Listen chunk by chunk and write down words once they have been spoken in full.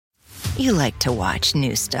You like to watch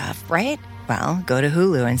new stuff, right? Well, go to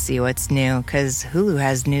Hulu and see what's new, because Hulu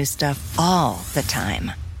has new stuff all the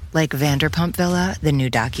time. Like Vanderpump Villa, the new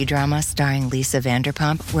docudrama starring Lisa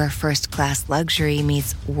Vanderpump, where first-class luxury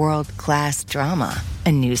meets world-class drama.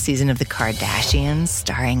 A new season of The Kardashians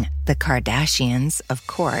starring The Kardashians, of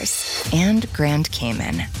course. And Grand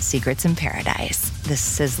Cayman, Secrets in Paradise, the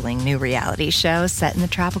sizzling new reality show set in the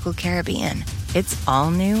tropical Caribbean. It's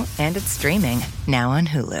all new and it's streaming now on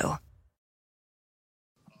Hulu.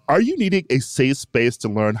 Are you needing a safe space to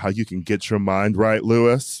learn how you can get your mind right,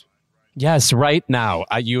 Lewis? Yes, right now.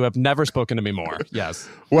 You have never spoken to me more. Yes.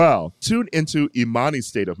 Well, tune into Imani's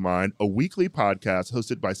State of Mind, a weekly podcast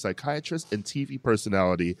hosted by psychiatrist and TV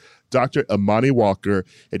personality Dr. Imani Walker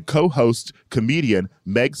and co-host comedian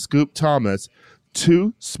Meg Scoop Thomas,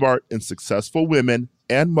 two smart and successful women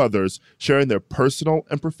and mothers sharing their personal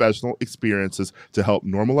and professional experiences to help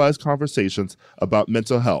normalize conversations about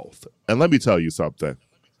mental health. And let me tell you something.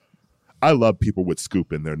 I love people with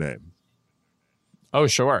Scoop in their name. Oh,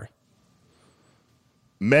 sure.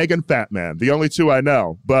 Meg and Fat Man, the only two I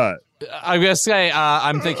know, but... I'm going to say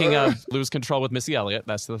I'm thinking of Lose Control with Missy Elliott.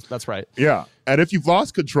 That's right. Yeah, and if you've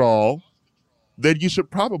lost control, then you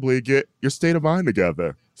should probably get your state of mind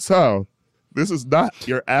together. So, this is not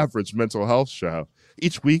your average mental health show.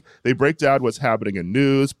 Each week, they break down what's happening in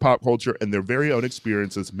news, pop culture, and their very own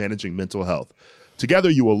experiences managing mental health.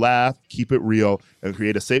 Together, you will laugh, keep it real, and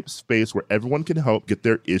create a safe space where everyone can help get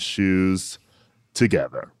their issues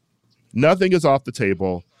together. Nothing is off the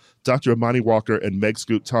table. Dr. Imani Walker and Meg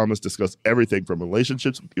Scoop Thomas discuss everything from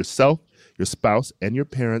relationships with yourself, your spouse, and your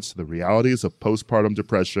parents to the realities of postpartum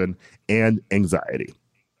depression and anxiety.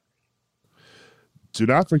 Do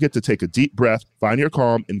not forget to take a deep breath, find your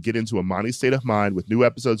calm, and get into Imani's State of Mind with new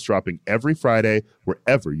episodes dropping every Friday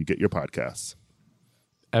wherever you get your podcasts.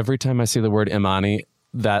 Every time I see the word Imani,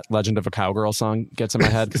 that Legend of a Cowgirl song gets in my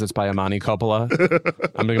head because it's by Imani Coppola.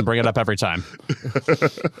 I'm going to bring it up every time.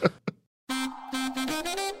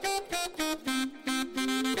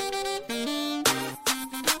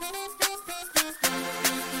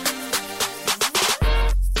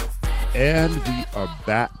 And we are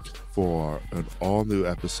back for an all-new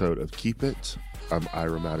episode of Keep It. I'm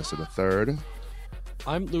Ira Madison III.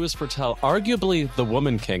 I'm Louis Fertel, arguably the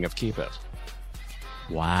woman king of Keep It.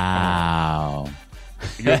 Wow.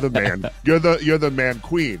 You're the man. You're the man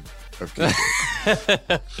queen of Keep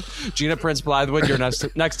It. Gina Prince Blythewood, your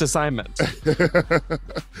next assignment.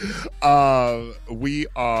 We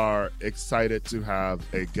are excited to have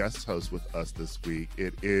a guest host with us this week.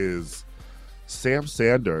 It is Sam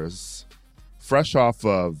Sanders, fresh off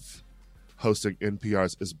of hosting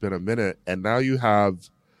NPR's It's Been a Minute, and now you have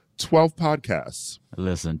 12 podcasts.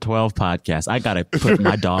 Listen, 12 podcasts. I got to put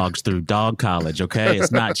my dogs through dog college, okay?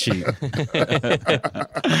 It's not cheap.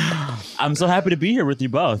 I'm so happy to be here with you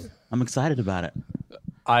both. I'm excited about it.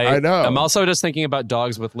 I know. I'm also just thinking about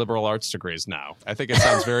dogs with liberal arts degrees now. I think it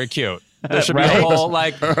sounds very cute. There should be Right? a whole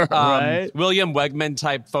Right? William Wegman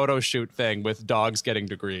type photo shoot thing with dogs getting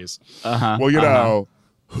degrees. Uh-huh. Well, you know,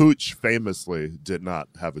 Hooch famously did not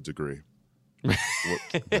have a degree.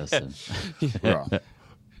 Listen. Yeah.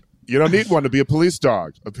 You don't need one to be a police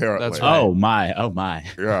dog, apparently. That's right. Oh, my.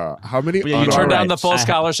 Yeah. How many? Well, You All turned down right. the full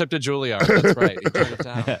scholarship to Juilliard. That's right. You turned it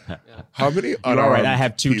down. Yeah. How many? You're all right. I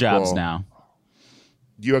have two people- jobs now.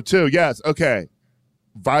 You have two. Yes. Okay.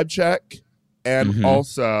 Vibe Check, and Mhm.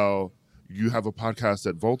 also you have a podcast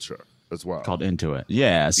at Vulture as well. Called Into It.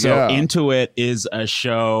 Yeah. So Yeah. Into It is a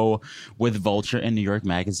show with Vulture and New York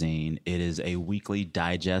Magazine. It is a weekly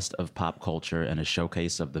digest of pop culture and a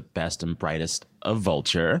showcase of the best and brightest of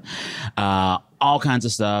Vulture. All kinds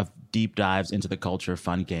of stuff. Deep dives into the culture,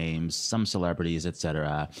 fun games, some celebrities,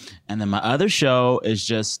 etc. And then my other show is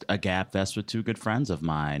just a gap fest with two good friends of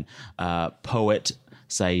mine, poet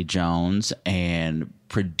Saeed Jones and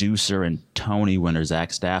producer and Tony winner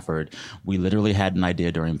Zach Stafford. We literally had an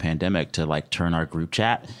idea during pandemic to turn our group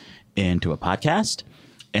chat into a podcast,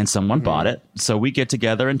 and someone bought it. So we get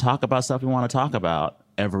together and talk about stuff we want to talk about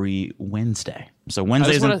every Wednesday. So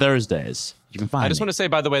Wednesdays and Thursdays. You can find I just me. want to say,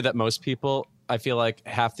 by the way, that most people, I feel like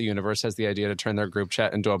half the universe has the idea to turn their group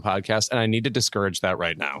chat into a podcast, and I need to discourage that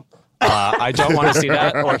right now. I don't want to see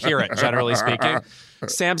that or hear it, generally speaking.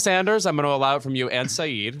 Sam Sanders, I'm going to allow it from you, and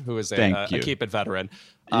Saeed, who is a Keep It veteran.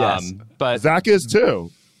 Yes. But Zach is too.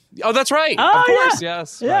 Oh, that's right. Oh, of course, yeah.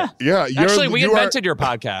 yes. Yeah. Right. Yeah. Actually, we invented your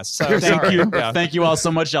podcast. So Thank sorry. you. Yeah. Thank you all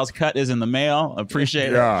so much. Y'all's cut is in the mail. Appreciate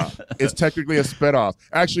it. Yeah. It's technically a spinoff.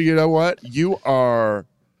 Actually, you know what? You are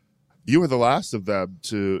the last of them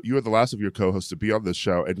you are the last of your co-hosts to be on this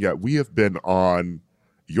show, and yet we have been on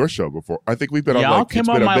your show before. I think we've been on Y'all like came it's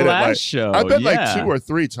on been a my minute. last Like, show. I've been Yeah. like 2 or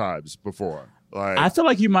 3 times before. Like, I feel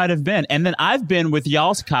like you might have been. And then I've been with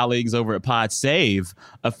y'all's colleagues over at Pod Save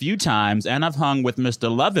a few times, and I've hung with Mr.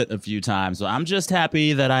 Lovett a few times. So I'm just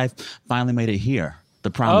happy that I've finally made it here. The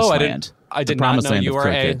promised land. I The did not promised know land you of were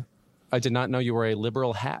cricket. I did not know you were a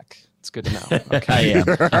liberal hack. It's good to know. I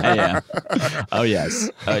am. Oh, yes.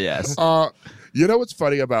 Oh, yes. you know what's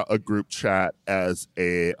funny about a group chat as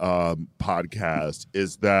a podcast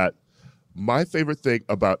is that my favorite thing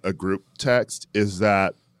about a group text is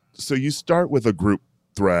that so you start with a group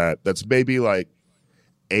thread that's maybe like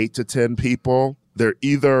 8 to 10 people. They're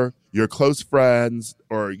either your close friends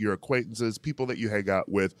or your acquaintances, people that you hang out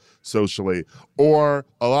with socially, or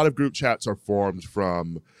a lot of group chats are formed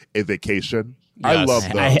from a vacation. I Yes. love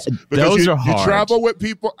those. Because those you, are hard. You travel with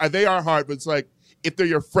people, and they are hard, but it's like, if they're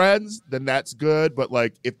your friends, then that's good. But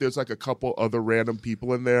like, if there's like a couple other random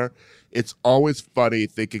people in there, it's always funny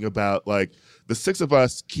thinking about like the 6 of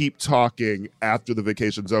us keep talking after the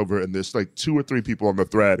vacation's over, and there's like 2 or 3 people on the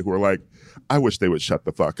thread who are like, I wish they would shut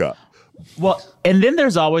the fuck up. Well, and then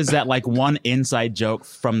there's always that like one inside joke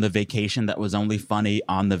from the vacation that was only funny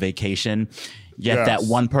on the vacation. Yet Yes. that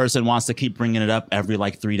one person wants to keep bringing it up every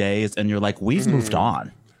like 3 days. And you're like, we've moved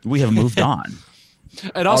on. We have moved on.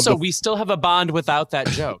 And also, we still have a bond without that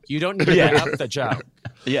joke. You don't need to bring up the joke.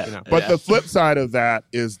 Yeah. You know. But the flip side of that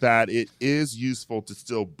is that it is useful to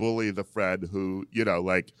still bully the friend who, you know,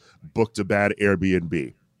 like booked a bad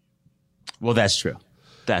Airbnb. Well, that's true.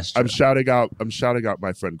 That's true. I'm shouting out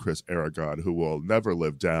my friend Chris Aragon, who will never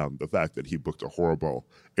live down the fact that he booked a horrible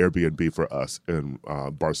Airbnb for us in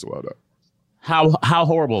Barcelona. How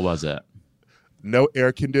horrible was it? No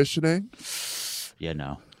air conditioning. Yeah,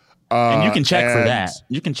 no. And you can check for and- that.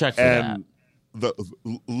 You can check for that. And the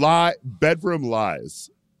bedroom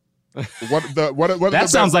lies. What That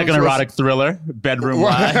sounds like an erotic thriller. Bedroom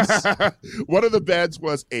lies. One of the beds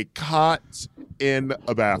was a cot in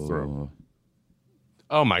a bathroom.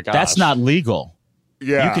 Oh my gosh. That's not legal.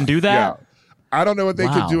 Yeah, You can do that? Yeah. I don't know what they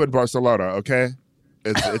Wow. could do in Barcelona. Okay,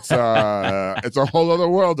 it's a whole other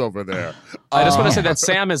world over there. I just want to say that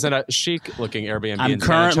Sam is in a chic-looking Airbnb I'm in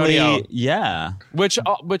San Antonio, currently, yeah. which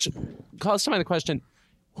calls to mind the question: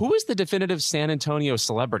 who is the definitive San Antonio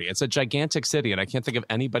celebrity? It's a gigantic city, and I can't think of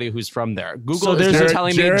anybody who's from there. Google So is there's now Jared-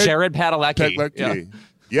 telling me Jared Padalecki. Padalecki.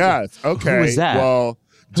 Yeah. Yes. Okay. Who is that? Well,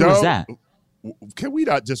 Who is don't- that? Can we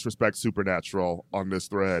not disrespect Supernatural on this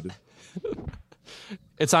thread?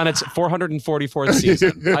 It's on its 444th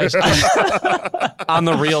season on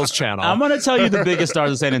the Reels channel. I'm going to tell you the biggest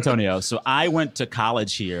stars of San Antonio. So I went to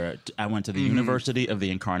college here. I went to the Mm-hmm. University of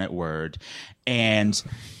the Incarnate Word. And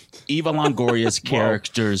Eva Longoria's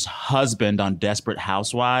character's husband on Desperate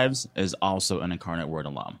Housewives is also an Incarnate Word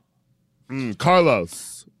alum.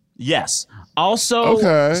 Carlos. Yes. Also,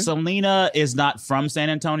 Okay. Selena is not from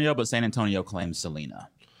San Antonio, but San Antonio claims Selena.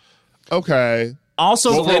 Okay.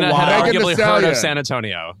 Also, for a Selena had while, Megan Thee arguably heard Stallion. of San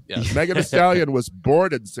Antonio. Yes. Megan Thee Stallion was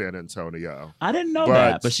born in San Antonio. I didn't know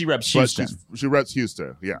that, but she reps Houston. She reps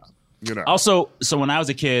Houston. Yeah. You know. Also, so when I was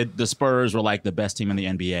a kid, the Spurs were like the best team in the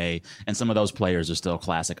NBA, and some of those players are still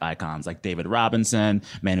classic icons, like David Robinson,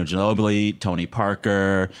 Manu Ginobili, Tony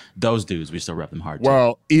Parker. Those dudes, we still rep them hard. Too.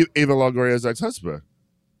 Well, Eva Longoria's ex-husband.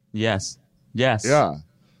 Yes. Yes. Yeah.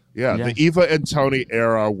 Yeah. The Eva and Tony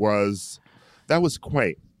era was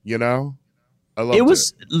quaint, you know? I loved It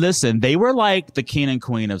was, listen, they were like the king and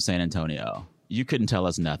queen of San Antonio. You couldn't tell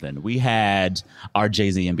us nothing. We had our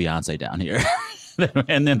Jay-Z and Beyonce down here.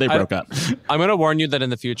 And then they broke up. I'm going to warn you that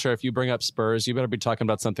in the future, if you bring up Spurs, you better be talking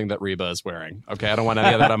about something that Reba is wearing. Okay, I don't want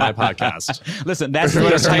any of that on my podcast. Listen, that's the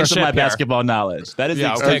Tight extent of ship my here. basketball knowledge. That is the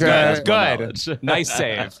Yeah, extent okay, of my Okay. basketball good. knowledge. Nice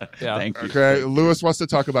save. Yeah. Thank you. Okay, Lewis wants to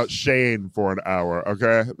talk about Shane for an hour.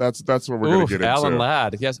 Okay, that's what we're going Ooh, to get Alan into.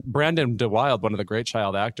 Ladd. Yes, Brandon DeWild, one of the great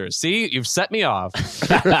child actors. See, you've set me off.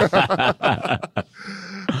 I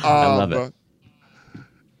love it.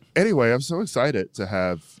 Anyway, I'm so excited to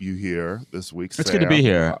have you here this week. It's Sam. good to be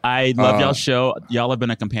here. I love y'all's show. Y'all have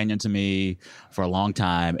been a companion to me for a long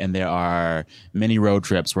time, and there are many road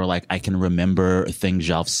trips where like I can remember things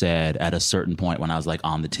y'all said at a certain point when I was like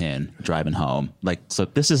on the 10 driving home. Like, so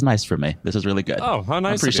this is nice for me. This is really good. Oh, how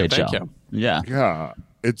nice I of you. appreciate Thank y'all. you. Yeah. Yeah,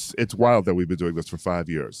 it's wild that we've been doing this for 5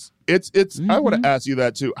 years. It's. I want to ask you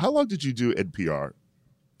that too. How long did you do NPR?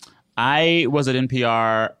 I was at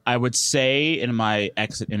NPR. I would say in my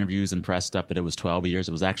exit interviews and press stuff that it was 12 years.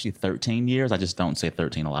 It was actually 13 years. I just don't say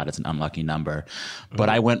 13 a lot. It's an unlucky number. But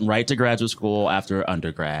I went right to graduate school after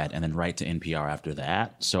undergrad and then right to NPR after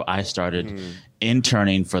that. So I started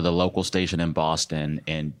interning for the local station in Boston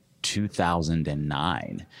in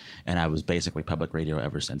 2009. And I was basically public radio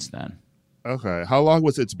ever since then. Okay. How long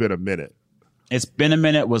was It's Been a Minute? It's Been a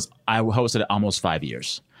Minute I hosted it almost 5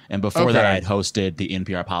 years. And before that, Okay. I had hosted the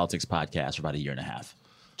NPR Politics podcast for about a year and a half.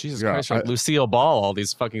 Jesus Yeah, Christ, like Lucille Ball, all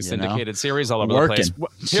these fucking syndicated series all over Working. the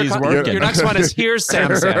place. She's working. Your next one is Here's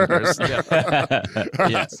Sam Sanders. Yeah.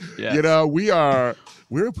 Yes. You know, we're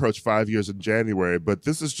approached 5 years in January, but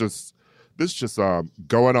this is just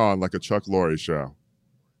going on like a Chuck Lorre show.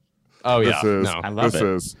 Oh, yeah. I love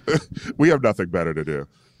it. We have nothing better to do. at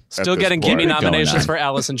Still this getting point. Gimme Going nominations on. for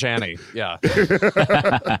Allison Janney. Yeah.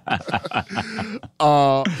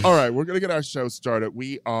 All right, we're going to get our show started.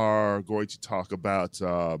 We are going to talk about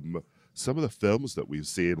some of the films that we've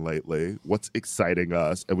seen lately, what's exciting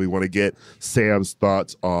us, and we want to get Sam's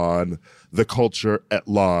thoughts on the culture at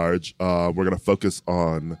large. We're going to focus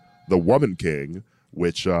on The Woman King,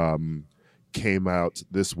 which came out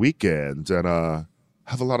this weekend, and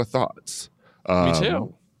have a lot of thoughts. Me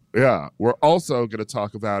too. Yeah, we're also going to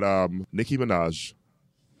talk about Nicki Minaj.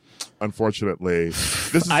 Unfortunately,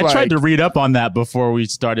 this is I tried to read up on that before we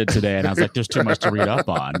started today, and I was like, there's too much to read up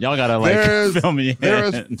on. Y'all got to fill me in. There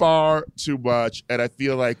is far too much, and I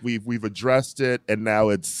feel like we've addressed it, and now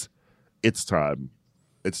it's time.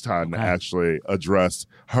 It's time to actually address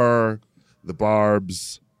her, the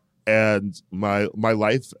Barbs, and my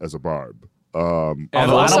life as a Barb. Although I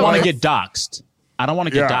also, don't want to I- get doxxed. I don't want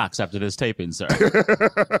to get Yeah. doxxed after this taping, sir.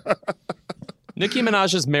 Nicki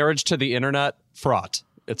Minaj's marriage to the internet, fraught.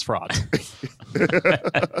 It's fraught.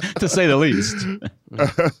 To say the least.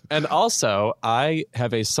 And also, I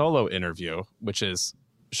have a solo interview, which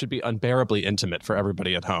should be unbearably intimate for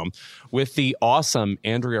everybody at home, with the awesome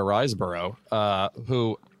Andrea Riseborough,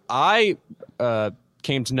 who I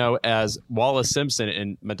came to know as Wallace Simpson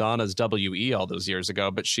in Madonna's W.E. all those years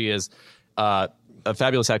ago, but she is a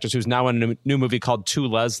fabulous actress who's now in a new movie called To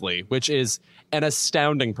Leslie, which is an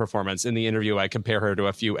astounding performance. In the interview, I compare her to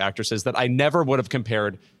a few actresses that I never would have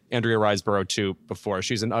compared Andrea Riseborough to before.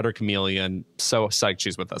 She's an utter chameleon. So psyched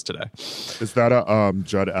she's with us today. Is that a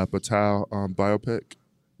Judd Apatow biopic?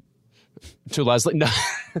 To Leslie? No.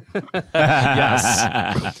 Yes.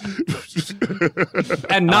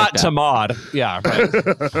 And not to Maud. Yeah, right.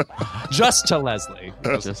 Just to Leslie.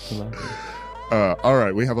 Just to love you. All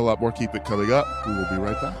right, we have a lot more Keep It coming up. We will be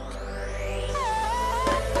right back.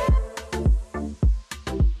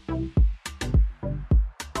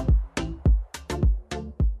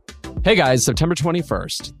 Hey guys, September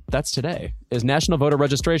 21st, that's today, is National Voter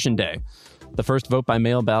Registration Day. The first vote by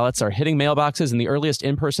mail ballots are hitting mailboxes, and the earliest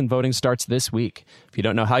in-person voting starts this week. If you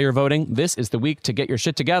don't know how you're voting, this is the week to get your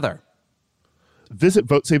shit together. Visit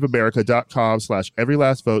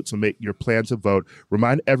votesaveamerica.com/everylastvote to make your plan to vote.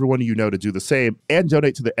 Remind everyone you know to do the same, and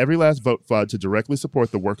donate to the Every Last Vote Fund to directly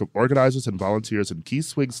support the work of organizers and volunteers in key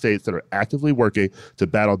swing states that are actively working to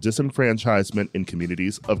battle disenfranchisement in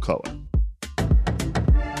communities of color.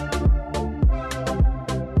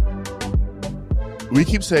 We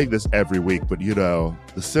keep saying this every week, but the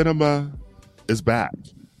cinema is back.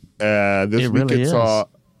 And this It week really it is. saw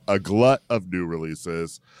a glut of new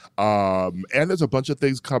releases. And there's a bunch of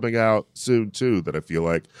things coming out soon, too, that I feel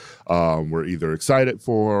like we're either excited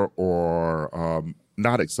for or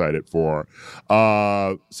not excited for.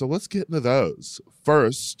 So let's get into those.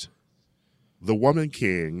 First, The Woman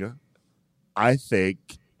King, I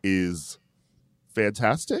think, is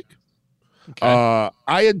fantastic. I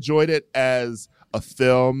enjoyed it as a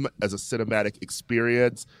film, as a cinematic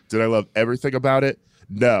experience. Did I love everything about it?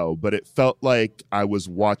 No, but it felt like I was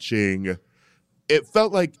watching. It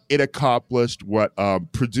felt like it accomplished what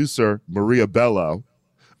producer Maria Bello.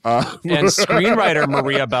 And screenwriter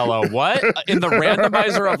Maria Bello. What? In the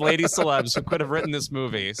randomizer of lady celebs who could have written this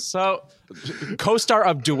movie. So, co-star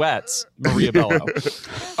of Duets, Maria Bello.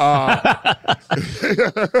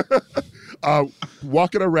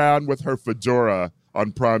 Walking around with her fedora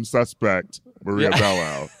on Prime Suspect, Maria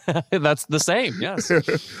Bello. That's the same, yes.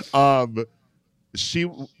 She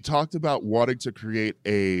talked about wanting to create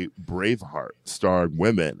a Braveheart starring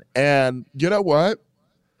women. And you know what?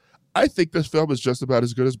 I think this film is just about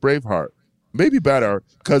as good as Braveheart. Maybe better,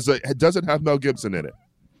 because it doesn't have Mel Gibson in it.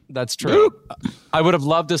 That's true. I would have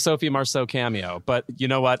loved a Sophie Marceau cameo, but you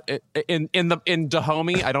know what? In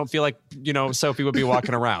Dahomey, I don't feel like Sophie would be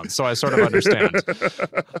walking around, so I sort of understand.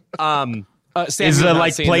 Sam, Is you the have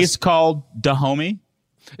not seen place this- called Dahomey?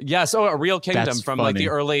 Yes, a real kingdom That's from funny. the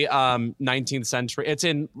early 19th century. It's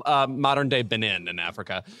in modern day Benin in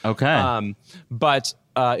Africa. Okay. But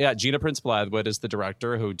Gina Prince Bythewood is the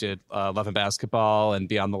director who did Love and Basketball and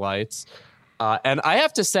Beyond the Lights. And I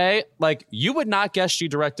have to say, you would not guess she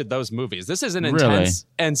directed those movies. This is an intense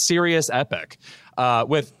and serious epic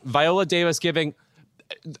with Viola Davis giving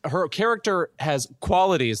her character has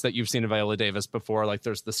qualities that you've seen in Viola Davis before. Like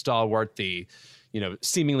there's the stalwart, the,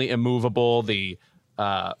 seemingly immovable, the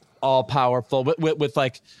all powerful with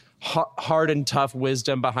like hard and tough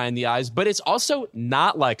wisdom behind the eyes. But it's also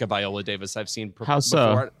not like a Viola Davis I've seen How so?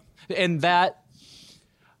 before. And that,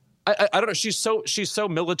 I don't know. She's so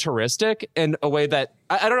militaristic in a way that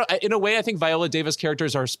I don't know. In a way, I think Viola Davis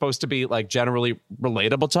characters are supposed to be like generally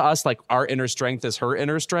relatable to us. Like our inner strength is her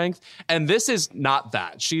inner strength, and this is not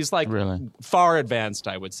that. She's like Really? far advanced,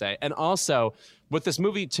 I would say. And also, what this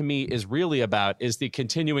movie to me is really about is the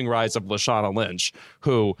continuing rise of Lashana Lynch,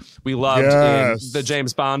 who we loved in the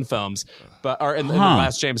James Bond films, or in the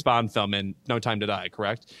last James Bond film in No Time to Die,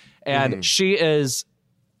 correct? And she is,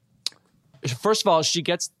 first of all, she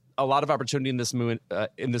gets a lot of opportunity in this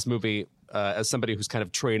movie as somebody who's kind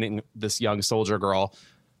of training this young soldier girl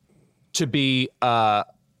to be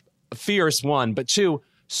fierce, one, but two,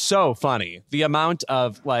 so funny. The amount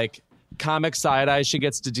of like comic side eye she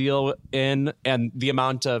gets to deal in and the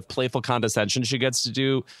amount of playful condescension she gets to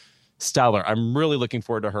do, stellar. I'm really looking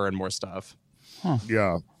forward to her and more stuff.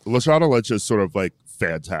 Yeah. Lashana Lynch is sort of like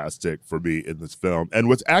fantastic for me in this film. And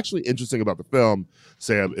what's actually interesting about the film,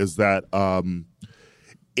 Sam, is that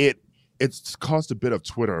it's caused a bit of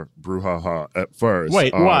Twitter brouhaha at first.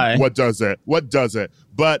 Wait, why? What does it?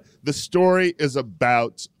 But the story is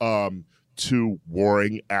about two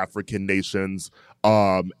warring African nations,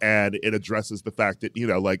 and it addresses the fact that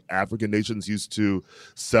like African nations used to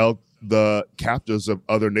sell the captives of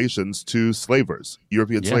other nations to slavers,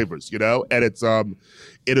 European slavers, and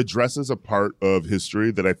it addresses a part of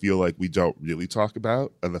history that I feel like we don't really talk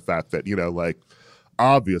about, and the fact that like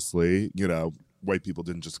obviously white people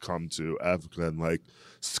didn't just come to Africa and like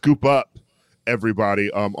scoop up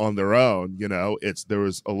everybody on their own. There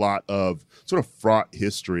was a lot of sort of fraught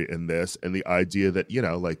history in this, and the idea that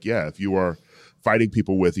if you are fighting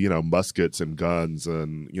people with muskets and guns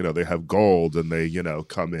and they have gold and they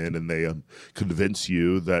come in and they convince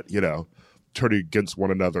you that turning against one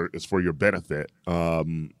another is for your benefit.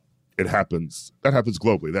 That happens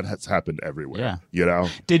globally. That has happened everywhere.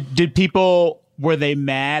 Did people, were they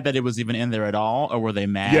mad that it was even in there at all, or were they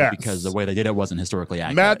mad because the way they did it wasn't historically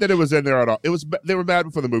accurate? Mad that it was in there at all. They were mad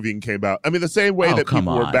before the movie even came out. I mean, the same way that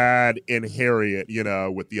people were mad in Harriet,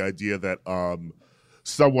 with the idea that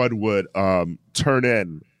someone would turn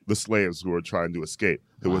in the slaves who were trying to escape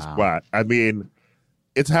who was black. I mean,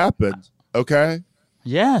 it's happened. Okay.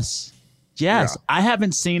 Yes. Yeah. I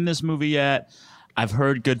haven't seen this movie yet. I've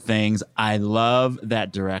heard good things. I love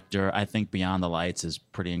that director. I think Beyond the Lights is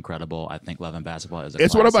pretty incredible. I think Love and Basketball is a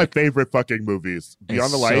classic. One of my favorite fucking movies.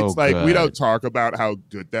 Beyond the Lights. So good. We don't talk about how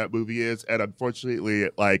good that movie is, and unfortunately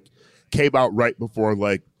it came out right before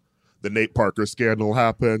the Nate Parker scandal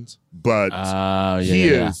happened. But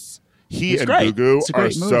he and Gugu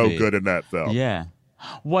are so good in that film. Yeah.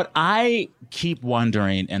 What I keep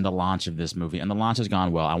wondering in the launch of this movie, and the launch has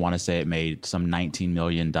gone well. I want to say it made some $19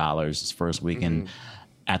 million its first weekend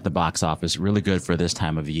at the box office. Really good for this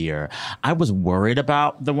time of year. I was worried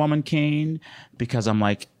about The Woman King because I'm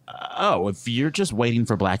like, if you're just waiting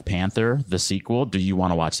for Black Panther, the sequel, do you want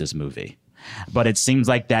to watch this movie? But it seems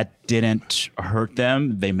like that didn't hurt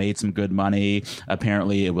them. They made some good money.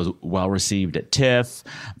 Apparently, it was well received at TIFF.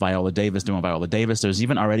 Viola Davis doing Viola Davis. There's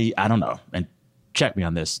even already, I don't know, and check me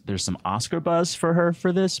on this, there's some Oscar buzz for her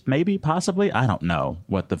for this, maybe, possibly. I don't know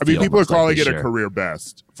what the field people are looks like calling this it year. a career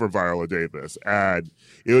best for Viola Davis, and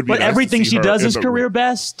it would be. But nice everything to see she her does in is the- career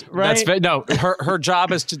best, right? Her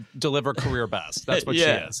job is to deliver career best. That's what she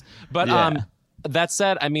is. But that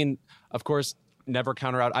said, I mean, of course, never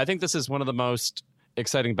counter out. I think this is one of the most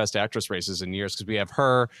exciting Best Actress races in years because we have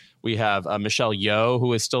her, we have Michelle Yeoh,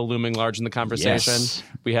 who is still looming large in the conversation. Yes.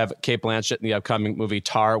 We have Cate Blanchett in the upcoming movie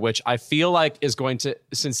Tar, which I feel like is going to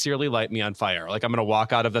sincerely light me on fire. Like I'm going to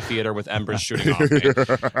walk out of the theater with embers shooting off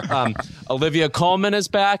me. Olivia Colman is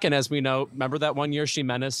back, and as we know, remember that one year she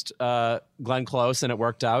menaced Glenn Close, and it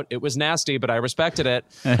worked out. It was nasty, but I respected it.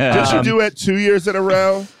 Did she do it 2 years in a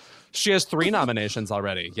row? She has 3 nominations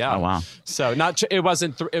already. Yeah. Oh, wow. So it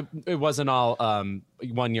wasn't all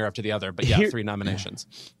 1 year after the other, but 3 nominations.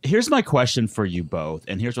 Here's my question for you both,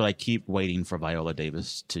 and here's what I keep waiting for Viola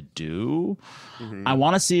Davis to do. I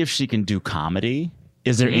want to see if she can do comedy.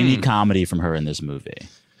 Is there any comedy from her in this movie?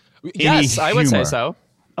 Yes, I would say humor? so.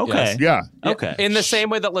 Okay. Yeah. Okay. In the same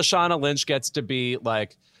way that Lashana Lynch gets to be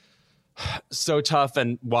like so tough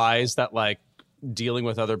and wise that like dealing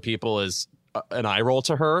with other people is an eye roll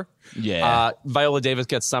to her. Yeah. Viola Davis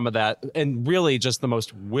gets some of that, and really just the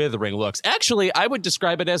most withering looks. Actually, I would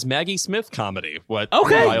describe it as Maggie Smith comedy. What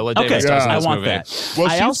Viola Davis does in I this want movie. that. Well,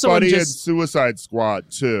 I she's also funny am in just Suicide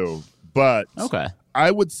Squad too, but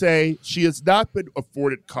I would say she has not been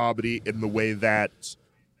afforded comedy in the way that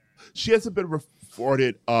she hasn't been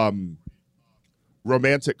afforded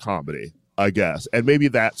romantic comedy, I guess. And maybe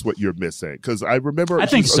that's what you're missing. Because I remember... I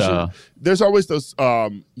think so. There's always those,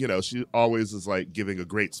 she always is like giving a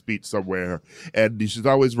great speech somewhere. And she's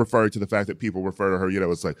always referring to the fact that people refer to her,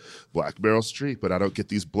 it's like Black Meryl Streep, but I don't get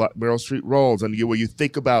these Black Meryl Streep roles. And when you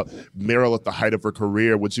think about Meryl at the height of her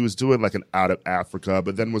career, when she was doing like an Out of Africa,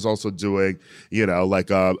 but then was also doing, like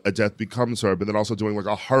A Death Becomes Her, but then also doing like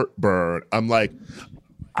a Heartburn. I'm like...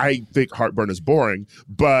 I think Heartburn is boring,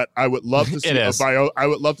 but I would love to see I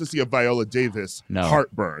would love to see a Viola Davis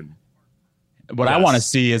Heartburn. What I want to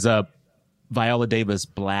see is a Viola Davis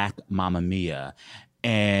Black Mamma Mia,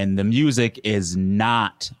 and the music is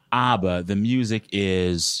not ABBA. The music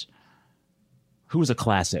is who is a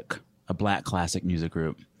Black classic music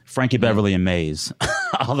group? Frankie Beverly and Maze.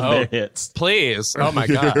 All of their hits. Please. Oh, my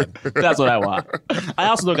God. That's what I want. I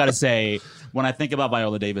also got to say, when I think about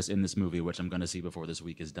Viola Davis in this movie, which I'm going to see before this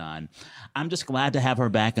week is done, I'm just glad to have her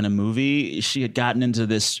back in a movie. She had gotten into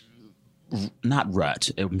this, not rut.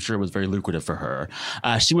 I'm sure it was very lucrative for her.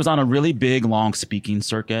 She was on a really big, long speaking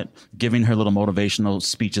circuit, giving her little motivational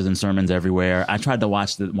speeches and sermons everywhere. I tried to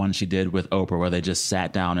watch the one she did with Oprah where they just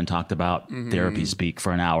sat down and talked about therapy speak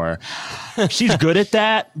for an hour. She's good at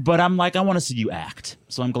that, but I'm like, I want to see you act.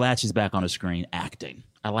 So I'm glad she's back on the screen acting.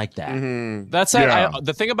 I like that. That's it. Yeah.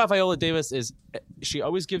 The thing about Viola Davis is she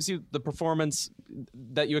always gives you the performance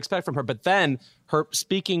that you expect from her, but then her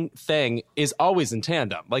speaking thing is always in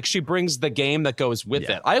tandem. Like she brings the game that goes with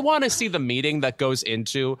it. I want to see the meeting that goes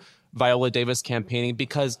into Viola Davis campaigning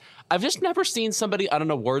because I've just never seen somebody on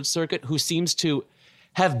an awards circuit who seems to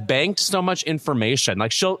have banked so much information.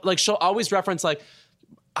 Like she'll always reference like,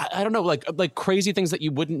 I don't know, like crazy things that you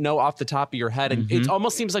wouldn't know off the top of your head. And it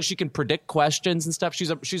almost seems like she can predict questions and stuff.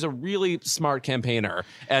 She's a really smart campaigner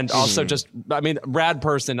and also rad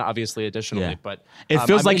person, obviously, additionally. But it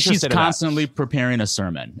feels like she's constantly preparing a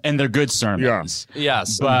sermon, and they're good sermons. Yeah.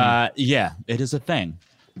 Yes. But it is a thing.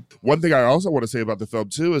 One thing I also want to say about the film,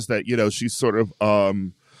 too, is that, she's sort of...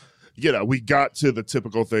 we got to the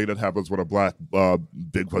typical thing that happens when a Black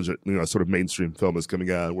big budget, sort of mainstream film is coming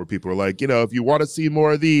out where people are like, if you want to see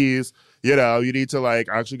more of these, you need to like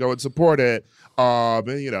actually go and support it.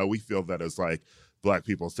 And, we feel that as like Black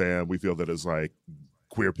people, Sam, we feel that as like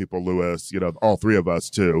queer people, Lewis, all three of us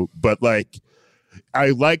too. But like, I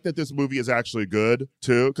like that this movie is actually good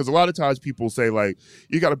too, because a lot of times people say like,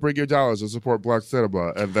 you got to bring your dollars to support Black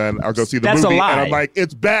cinema. And then I'll go see the movie and I'm like,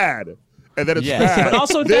 it's bad. And then it's bad. But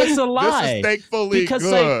also, that's a lie. This is thankfully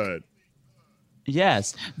good.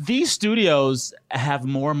 Yes. These studios have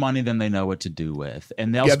more money than they know what to do with.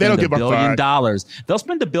 And they'll spend $1 billion. They'll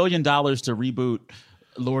spend $1 billion to reboot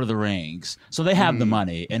Lord of the Rings. So they have the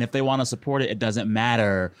money. And if they want to support it, it doesn't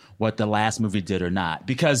matter what the last movie did or not.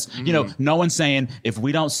 Because, no one's saying, if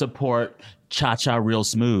we don't support Cha-Cha Real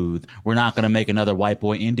Smooth, we're not going to make another white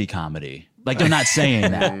boy indie comedy. Like, they're not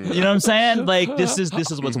saying that. You know what I'm saying? Like, this is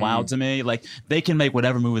what's wild to me. Like, they can make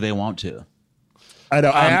whatever movie they want to. I know.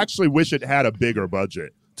 I actually wish it had a bigger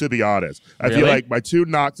budget, to be honest. I feel like my two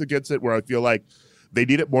knocks against it where I feel like they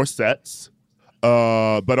needed more sets.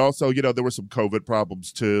 But also, there were some COVID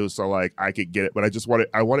problems too. So like I could get it, but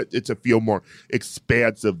I wanted it to feel more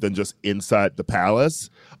expansive than just inside the palace.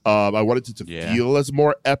 I wanted it to feel as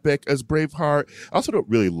more epic as Braveheart. I also don't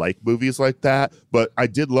really like movies like that, but I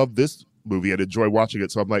did love this movie and enjoy watching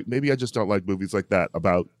it. So I'm like, maybe I just don't like movies like that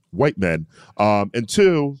about white men. And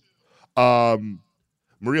two,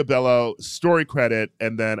 Maria Bello, story credit,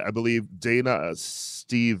 and then I believe Dana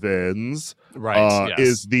Stevens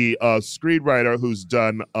is the screenwriter who's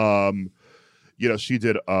done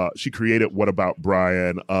she created What About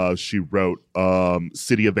Brian? She wrote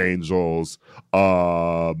City of Angels,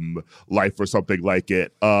 Life or Something Like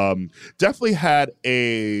It. Definitely had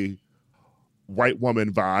a white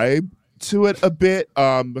woman vibe to it a bit,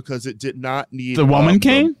 because it did not need The Woman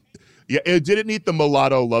King? It didn't need the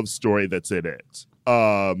mulatto love story that's in it.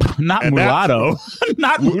 Not mulatto.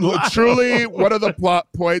 Not mulatto. Truly, one of the plot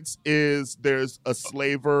points is there's a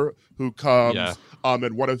slaver who comes,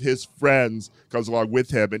 and one of his friends comes along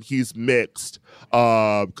with him, and he's mixed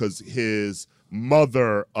because his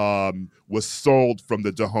mother was sold from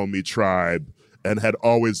the Dahomey tribe and had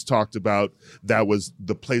always talked about that was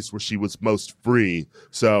the place where she was most free.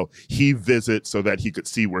 So he visits so that he could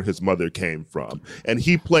see where his mother came from. And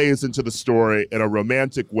he plays into the story in a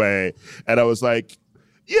romantic way. And I was like,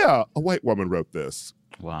 yeah, a white woman wrote this.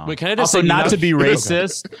 Wow. Wait, can I just also, say not to be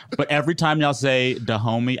racist, but every time y'all say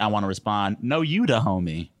Dahomey, I want to respond, no, you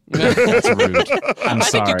Dahomey. That's rude. I'm I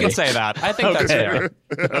think you sorry. can say that. I think that's fair.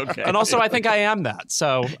 Okay. And also, I think I am that.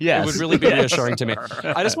 So Yes. it would really be reassuring to me.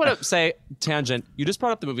 I just want to say, tangent, you just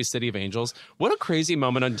brought up the movie City of Angels. What a crazy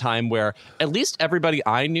moment in time where at least everybody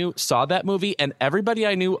I knew saw that movie and everybody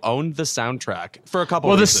I knew owned the soundtrack for a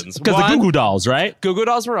couple reasons. Because the Goo Goo Dolls, right? Goo Goo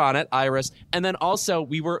Dolls were on it, Iris. And then also,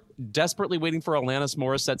 we were desperately waiting for Alanis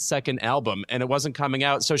Morissette's second album, and it wasn't coming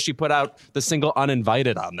out. So she put out the single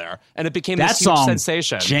Uninvited on there. And it became That this huge song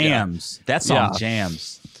sensation. jams. Yeah. That song Yeah.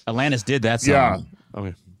 jams. Alanis did that song. Yeah.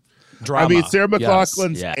 Okay. Drama. I mean, Sarah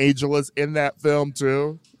McLachlan's Yes. Angel is in that film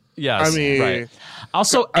too. Yes. I mean, right.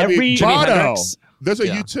 Also, I mean, every Jimi Bono. Hendrix. There's a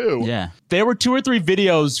Yeah. U2. yeah, there were 2 or 3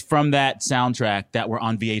 videos from that soundtrack that were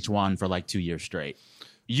on VH1 for like 2 years straight.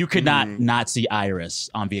 You could not see Iris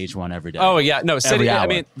on VH1 every day. Oh, yeah. No, City. Every I hour.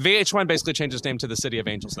 mean, VH1 basically changed its name to the City of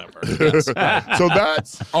Angels Network. Yes. So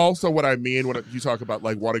that's also what I mean when you talk about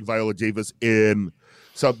like wanting Viola Davis in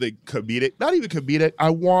something comedic. Not even comedic. I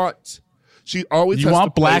want. She always You has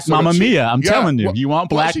want to play Black sort of- Mamma Mia. I'm telling you. well- You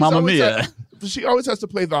want well, Black she's Mamma always Mia. she always has to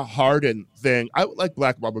play the hardened thing. I would like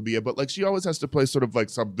Black Mamma Mia, but like she always has to play sort of like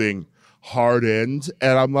something hardened,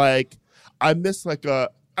 and I'm like, I miss like a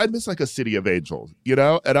City of Angels, you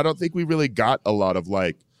know? And I don't think we really got a lot of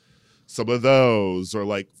like some of those or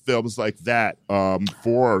like films like that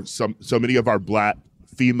for so many of our Black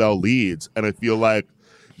female leads, and I feel like,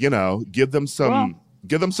 you know, give them some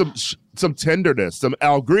tenderness, some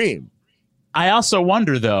Al Green. I also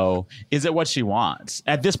wonder, though, is it what she wants?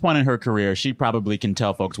 At this point in her career, she probably can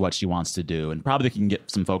tell folks what she wants to do and probably can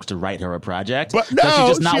get some folks to write her a project. But Does she no,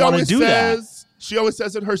 just not want to always do that? says, she always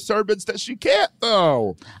says in her sermons that she can't,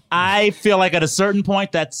 though. I feel like at a certain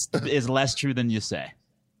point, is less true than you say.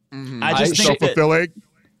 I just think that, Self-fulfilling.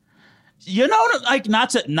 you know, like not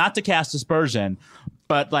to cast aspersion,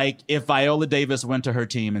 but like if Viola Davis went to her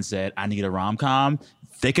team and said, I need a rom-com,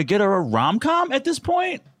 they could get her a rom-com at this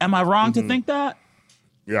point. Am I wrong to think that?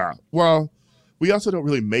 Yeah. Well, we also don't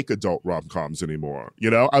really make adult rom-coms anymore.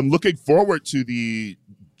 You know, I'm looking forward to the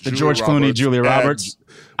George Clooney, Julia Roberts.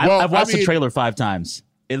 I've watched the mean, trailer 5 times.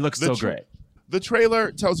 It looks so great. The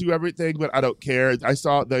trailer tells you everything, but I don't care. I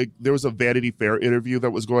saw there was a Vanity Fair interview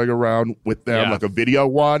that was going around with them, Yeah. like a video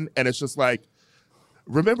one, and it's just like,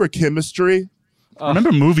 remember Chemistry?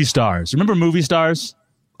 Remember movie stars?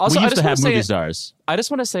 Also, we I used just to wanna have say- movie stars. I just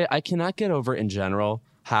want to say I cannot get over in general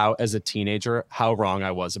how, as a teenager, how wrong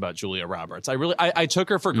I was about Julia Roberts. I took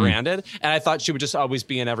her for granted, and I thought she would just always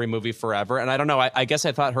be in every movie forever. And I don't know. I guess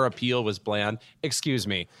I thought her appeal was bland. Excuse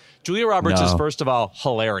me. Julia Roberts is, No. first of all,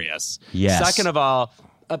 hilarious. Yes. Second of all,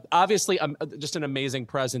 obviously, just an amazing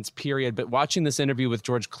presence, period. But watching this interview with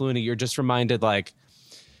George Clooney, you're just reminded, like,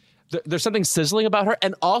 there's something sizzling about her,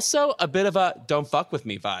 and also a bit of a "don't fuck with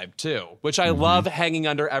me" vibe too, which I love hanging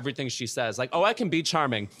under everything she says. Like, oh, I can be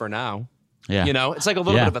charming for now. Yeah. You know, it's like a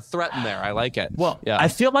little bit of a threat in there. I like it. Well, yeah. I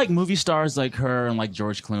feel like movie stars like her and like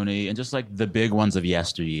George Clooney and just like the big ones of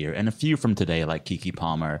yesteryear and a few from today like Keke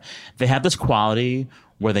Palmer, they have this quality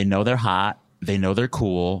where they know they're hot, they know they're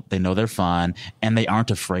cool, they know they're fun, and they aren't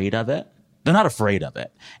afraid of it. They're not afraid of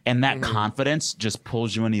it. And that confidence just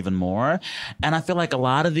pulls you in even more. And I feel like a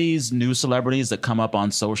lot of these new celebrities that come up on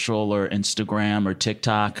social or Instagram or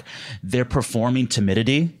TikTok, they're performing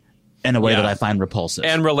timidity in a way Yeah. that I find repulsive.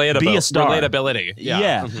 and relatable, Be a star. relatability.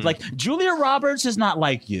 Yeah. Like Julia Roberts is not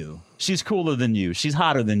like you. She's cooler than you. She's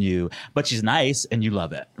hotter than you, but she's nice and you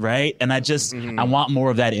love it, right? And I want more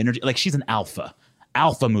of that energy. Like she's an alpha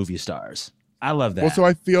movie stars. I love that. Well, so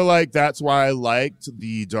I feel like that's why I liked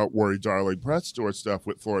the Don't Worry, Darling press tour stuff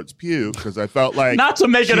with Florence Pugh, because I felt like not to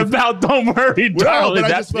make it about Don't Worry, darling. but I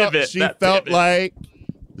That just felt pivot. she that felt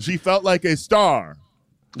pivot. like a star.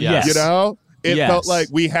 Yes. You know, it Yes. felt like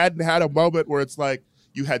we hadn't had a moment where it's like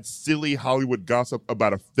you had silly Hollywood gossip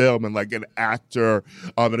about a film and like an actor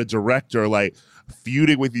and a director like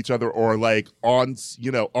feuding with each other or like on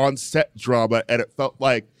set drama, and it felt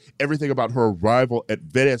like everything about her arrival at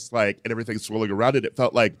Venice, like, and everything swirling around it, it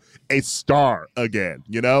felt like a star again.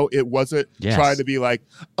 You know, it wasn't Yes. trying to be like,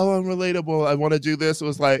 oh, I'm relatable, I want to do this. It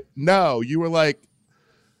was like, no, you were like,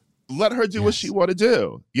 let her do what she want to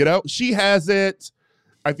do. You know, she has it.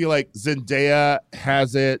 I feel like Zendaya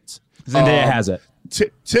has it. Zendaya has it.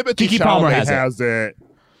 Timothy Keke Palmer Chalamet has it.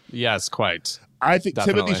 Yes, quite. I think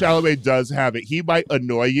Definitely. Timothy Chalamet does have it. He might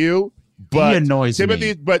annoy you, but He annoys me.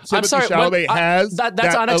 Timothy I'm sorry. Chalamet has that's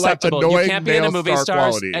that, unacceptable. Like, You annoying can't be in a male movie star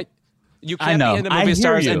stars. quality. You I can't know. be into I movie hear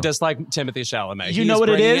stars you. and dislike Timothy Chalamet. You know what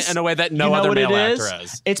it bringing is? in a way that You no know other what it male is? actor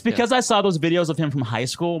is. It's because I saw those videos of him from high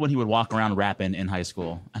school when he would walk around rapping in high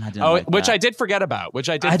school, and I didn't like which that. I did forget about.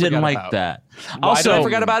 I didn't like that. Why did I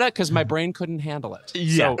forget about it? Because my brain couldn't handle it.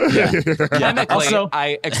 Yeah. So, Yeah. chemically, Also-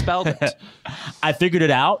 I expelled it. I figured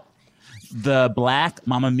it out. The Black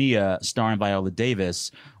Mamma Mia starring Viola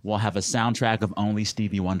Davis will have a soundtrack of only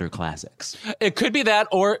Stevie Wonder classics. It could be that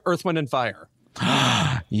or Earth, Wind, and Fire.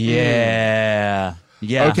 Yeah.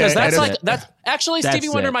 Yeah. Okay, Because that's and like it's- that's actually That's Stevie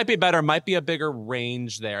Wonder it. might be better, might be a bigger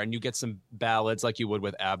range there, and you get some ballads like you would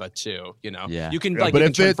with ABBA too. You know, Yeah. you can Yeah, like but you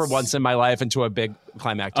can if turn For it's- Once in My Life into a big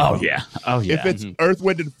climactic. Oh moment. yeah. Oh yeah. If it's Earth,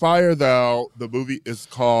 Wind, and Fire, though, the movie is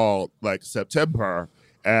called like September,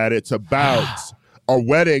 and it's about a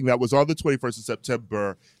wedding that was on the 21st of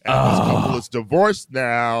September, and this couple is divorced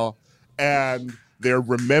now, and they're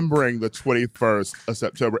remembering the 21st of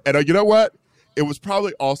September. And you know what? It was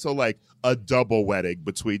probably also like a double wedding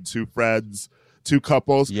between two friends, two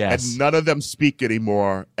couples, Yes. and none of them speak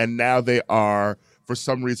anymore. And now they are, for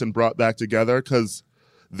some reason, brought back together because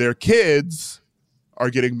their kids are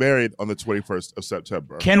getting married on the 21st of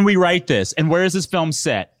September. Can we write this? And where is this film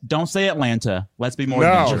set? Don't say Atlanta. Let's be more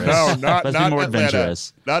No, adventurous. not Let's be more Atlanta.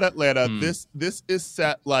 adventurous. Not Atlanta. This is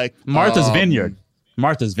set like Martha's Vineyard.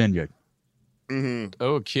 Martha's Vineyard.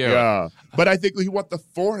 Oh, cute. Yeah, but I think you want the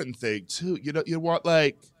foreign thing too. You know, you want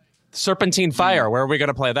like Serpentine Fire. Where are we going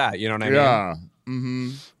to play that? You know what I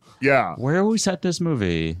mean? yeah, yeah. Where will we set this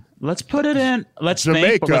movie? Let's put it in. Let's think, but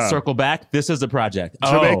Jamaica. let's circle back. This is a project.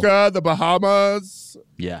 Oh, Jamaica, the Bahamas.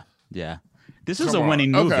 yeah, yeah. This is Come a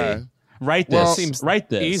winning on. movie. Okay. Write this. Well, Seems Write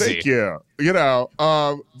this. easy. Thank you. You know,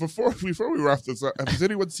 before we wrap this up, has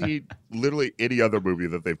anyone seen literally any other movie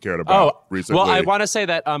that they've cared about recently? Well, I want to say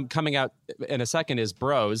that coming out in a second is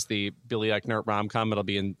Bros, the Billy Eichner rom-com. It'll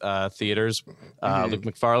be in theaters. Luke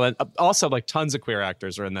McFarlane. Also, like tons of queer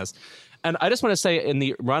actors are in this. And I just want to say, in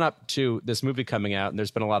the run-up to this movie coming out, and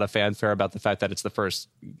there's been a lot of fanfare about the fact that it's the first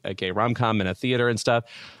gay rom-com in a theater and stuff.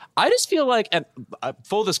 I just feel like, and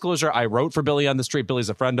full disclosure, I wrote for Billy on the Street. Billy's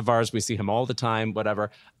a friend of ours. We see him all the time,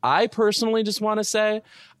 whatever. I personally just want to say,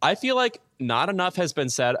 I feel like not enough has been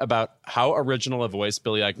said about how original a voice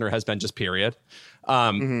Billy Eichner has been, just period.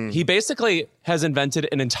 He basically has invented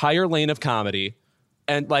an entire lane of comedy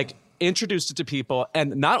and like introduced it to people.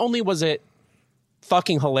 And not only was it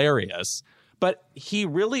fucking hilarious, but he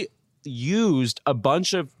really used a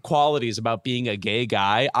bunch of qualities about being a gay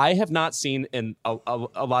guy I have not seen in a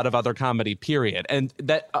lot of other comedy, period. And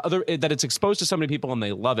that it's exposed to so many people and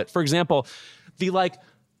they love it. For example, the like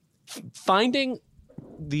finding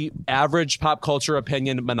the average pop culture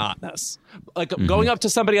opinion monotonous. Like going up to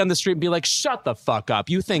somebody on the street and be like, shut the fuck up.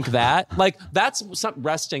 You think that? Like that's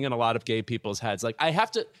resting in a lot of gay people's heads. Like I have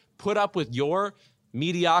to put up with your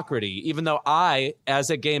mediocrity, even though I, as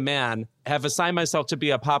a gay man, have assigned myself to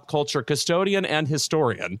be a pop culture custodian and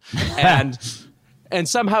historian. And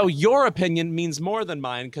somehow your opinion means more than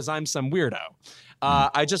mine because I'm some weirdo.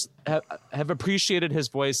 I just have appreciated his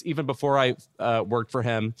voice even before I worked for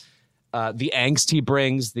him. The angst he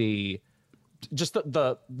brings, the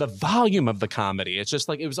volume of the comedy. It's just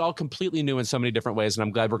like it was all completely new in so many different ways, and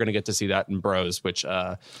I'm glad we're going to get to see that in Bros, which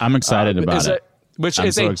I'm excited about it. Which I'm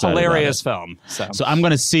is so a excited about hilarious it. film. So I'm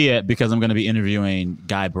going to see it because I'm going to be interviewing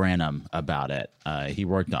Guy Branum about it. He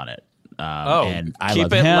worked on it. And I keep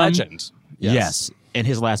love it him. legend. Yes. And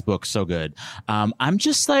his last book, so good. I'm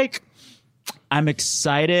just like, I'm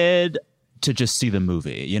excited to just see the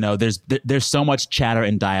movie. You know, there's so much chatter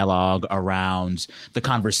and dialogue around the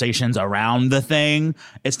conversations around the thing.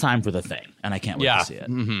 It's time for the thing, and I can't wait to see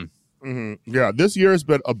it. Yeah, this year has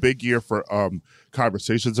been a big year for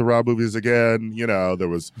conversations around movies again. You know, there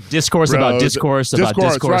was Discourse about Bros. discourse about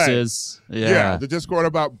Discourse, discourses. right. Yeah. The Discord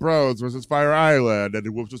about Bros versus Fire Island, and it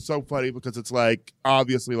was just so funny because it's like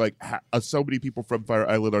obviously like so many people from Fire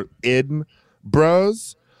Island are in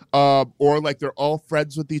Bros. Or like they're all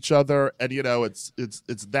friends with each other, and you know it's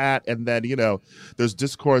that, and then you know there's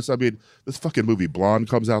discourse. I mean, this fucking movie Blonde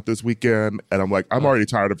comes out this weekend, and I'm like, I'm already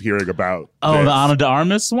tired of hearing about. Oh, this. the Ana de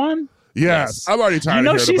Armas one? Yes, I'm already tired. You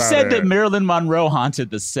know, of hearing she about said it. that Marilyn Monroe haunted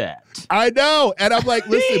the set. I know, and I'm like,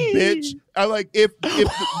 listen, bitch. I'm like, if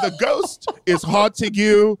the ghost is haunting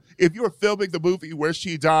you, if you were filming the movie where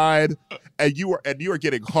she died, and you were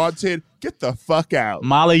getting haunted, get the fuck out.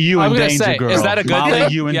 Molly, you I'm in gonna danger, say, girl. is that a good Molly,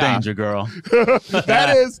 thing? you in Yeah. danger, girl.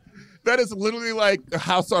 that is literally like a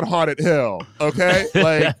House on Haunted Hill. Okay,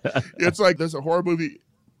 like it's like there's a horror movie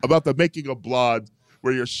about the making of Blonde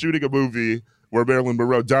where you're shooting a movie where Marilyn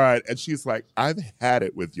Monroe died, and she's like, I've had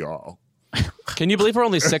it with y'all. Can you believe we're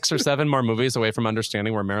only 6 or 7 more movies away from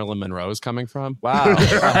understanding where Marilyn Monroe is coming from? Wow.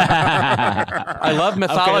 I love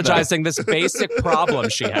mythologizing this basic problem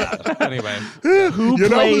she had. Anyway. Who You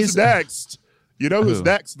know plays who's next? You know who's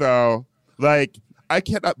next, though? Like, I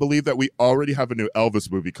cannot believe that we already have a new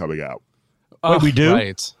Elvis movie coming out. Wait, we do?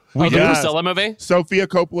 Right. We The do? Priscilla movie? Sophia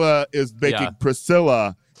Coppola is making Yeah.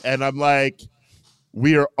 Priscilla, and I'm like,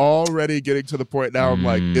 we are already getting to the point now. I'm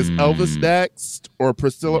like, is Elvis next or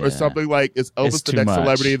Priscilla or Yeah. something? Like, is Elvis It's the too next much.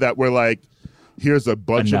 celebrity that we're like, here's a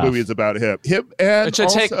bunch Enough. of movies about him? And It should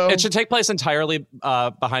also, take place entirely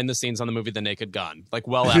behind the scenes on the movie The Naked Gun, like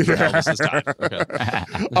well after Elvis's time.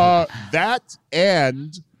 Okay. that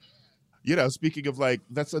and, you know, speaking of like,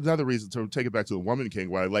 that's another reason to take it back to The Woman King,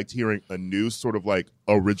 where I liked hearing a new sort of like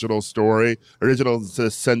original story, original in the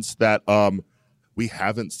sense that we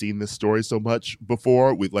haven't seen this story so much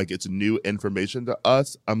before. We like it's new information to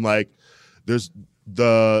us. I'm like, there's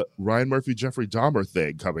the Ryan Murphy, Jeffrey Dahmer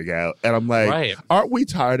thing coming out, and I'm like, Right. aren't we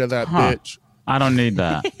tired of that bitch? I don't need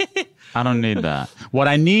that. I don't need that. What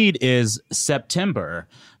I need is September,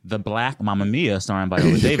 the Black Mamma Mia starring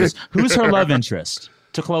Viola Davis. Who's her love interest?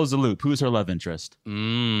 To close the loop, who's her love interest? Well,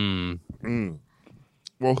 who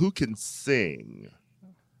can sing?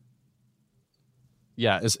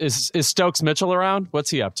 Yeah. Is Stokes Mitchell around? What's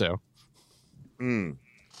he up to?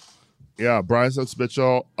 Yeah, Brian Stokes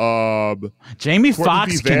Mitchell. Jamie Courtney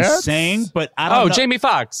Foxx B. can Vance? sing, but I don't know. Jamie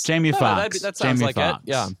Foxx. Jamie Yeah, Foxx. that sounds Jamie like Foxx. it.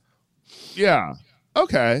 Yeah. Yeah.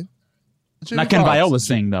 Okay. Jamie Now, can Foxx. Viola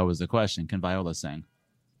sing, though, is the question. Can Viola sing?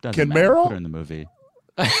 Doesn't Can matter. Meryl? Put her in the movie.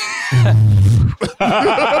 I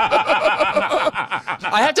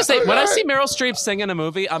have to say, when I see Meryl Streep sing in a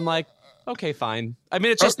movie, I'm like, okay, fine. I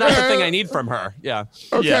mean, it's just not the thing I need from her. Yeah.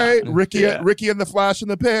 Okay, Yeah. Ricky, Yeah. Ricky and the Flash in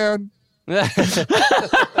the Pan.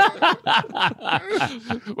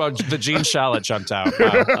 Well, the Gene Shalit jumped out.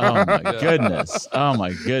 Wow. Oh, my goodness. Oh,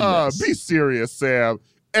 my goodness. Be serious, Sam.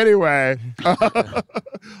 Anyway,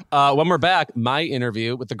 When we're back, my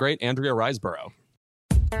interview with the great Andrea Riseborough.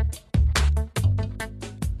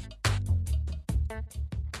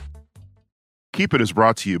 Keep It is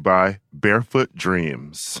brought to you by Barefoot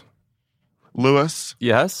Dreams. Lewis,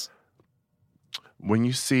 Yes? when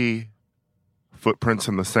you see footprints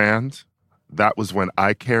in the sand, that was when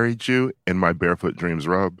I carried you in my Barefoot Dreams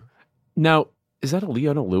robe. Now, is that a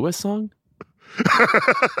Leona Lewis song?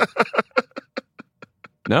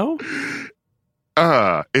 No?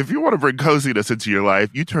 If you want to bring coziness into your life,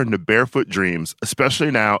 you turn to Barefoot Dreams,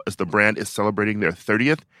 especially now as the brand is celebrating their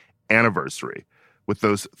 30th anniversary. With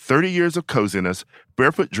those 30 years of coziness,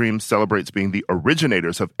 Barefoot Dreams celebrates being the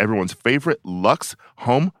originators of everyone's favorite luxe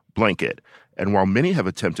home blanket. And while many have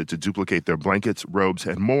attempted to duplicate their blankets, robes,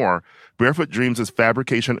 and more, Barefoot Dreams'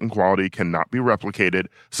 fabrication and quality cannot be replicated,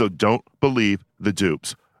 so don't believe the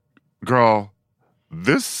dupes. Girl,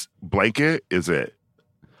 this blanket is it.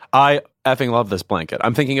 I effing love this blanket.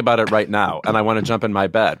 I'm thinking about it right now, and I want to jump in my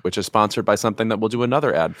bed, which is sponsored by something that we'll do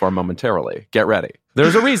another ad for momentarily. Get ready.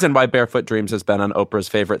 There's a reason why Barefoot Dreams has been on Oprah's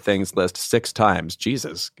favorite things list 6 times.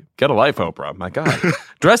 Jesus, get a life, Oprah. My God.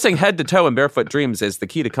 Dressing head to toe in Barefoot Dreams is the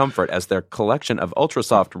key to comfort, as their collection of ultra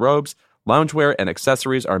soft robes, loungewear, and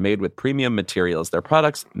accessories are made with premium materials. Their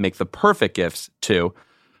products make the perfect gifts, too.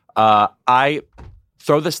 I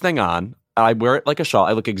throw this thing on. I wear it like a shawl.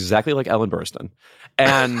 I look exactly like Ellen Burstyn.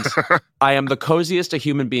 And I am the coziest a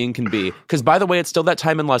human being can be. Because, by the way, it's still that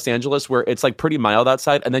time in Los Angeles where it's like pretty mild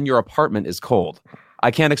outside and then your apartment is cold. I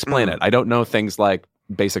can't explain it. I don't know things like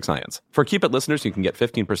basic science. For Keep It listeners, you can get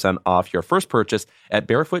 15% off your first purchase at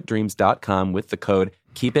barefootdreams.com with the code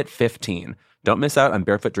KEEPIT15. Don't miss out on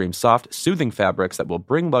Barefoot Dreams soft, soothing fabrics that will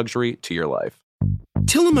bring luxury to your life.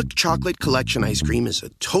 Tillamook Chocolate Collection ice cream is a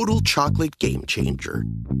total chocolate game changer.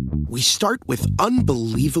 We start with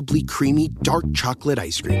unbelievably creamy dark chocolate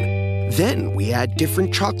ice cream. Then we add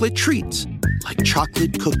different chocolate treats like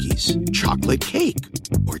chocolate cookies, chocolate cake,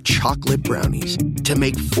 or chocolate brownies to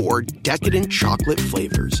make 4 decadent chocolate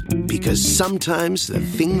flavors. Because sometimes the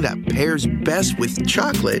thing that pairs best with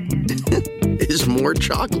chocolate is more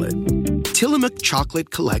chocolate. Tillamook Chocolate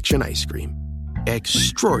Collection ice cream.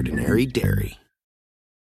 Extraordinary dairy.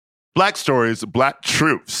 Black Stories, Black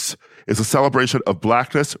Truths is a celebration of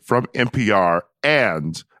Blackness from NPR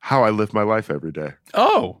and how I live my life every day.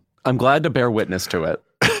 Oh, I'm glad to bear witness to it.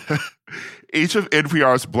 Each of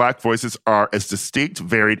NPR's Black voices are as distinct,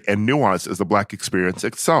 varied, and nuanced as the Black experience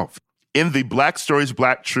itself. In the Black Stories,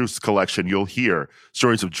 Black Truths collection, you'll hear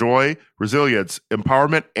stories of joy, resilience,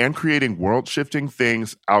 empowerment, and creating world-shifting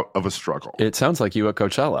things out of a struggle. It sounds like you at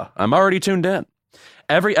Coachella. I'm already tuned in.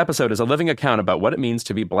 Every episode is a living account about what it means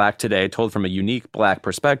to be Black today, told from a unique Black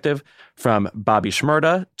perspective. From Bobby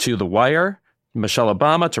Shmurda to The Wire, Michelle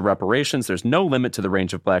Obama to reparations, there's no limit to the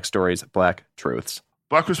range of Black stories, Black truths.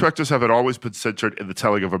 Black perspectives haven't always been centered in the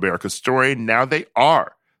telling of America's story. Now they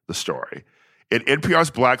are the story. In NPR's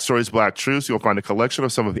Black Stories, Black Truths, you'll find a collection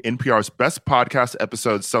of some of NPR's best podcast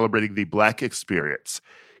episodes celebrating the Black experience.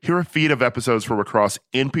 Hear a feed of episodes from across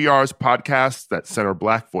NPR's podcasts that center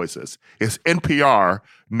Black voices. It's NPR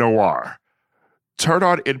Noir. Turn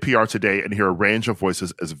on NPR today and hear a range of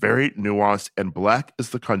voices as varied, nuanced, and Black as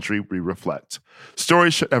the country we reflect.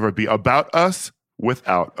 Stories should never be about us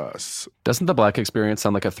without us. Doesn't the Black experience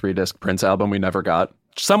sound like a 3-disc Prince album we never got?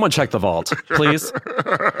 Someone check the vault, please.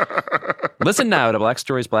 Listen now to Black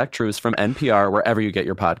Stories, Black Truths from NPR, wherever you get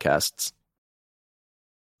your podcasts.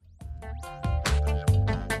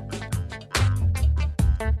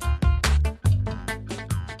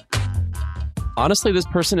 Honestly, this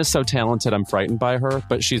person is so talented, I'm frightened by her,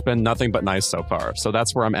 but she's been nothing but nice so far. So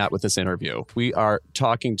that's where I'm at with this interview. We are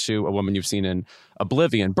talking to a woman you've seen in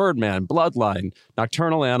Oblivion, Birdman, Bloodline,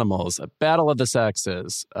 Nocturnal Animals, Battle of the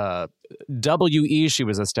Sexes, W.E. she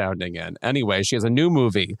was astounding in. Anyway, she has a new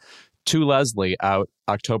movie, To Leslie, out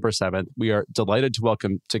October 7th. We are delighted to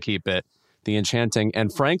welcome to keep it the enchanting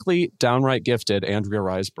and frankly downright gifted Andrea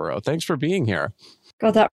Riseborough. Thanks for being here.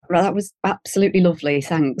 God, that was absolutely lovely.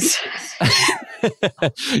 Thanks.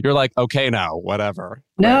 You're like, okay now, whatever.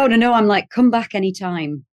 No. I'm like, come back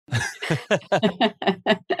anytime.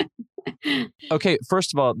 Okay,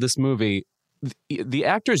 first of all, this movie, the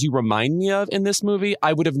actors you remind me of in this movie,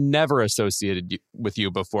 I would have never associated with you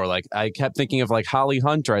before. Like, I kept thinking of like Holly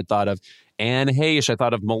Hunter. I thought of Anne Heche. I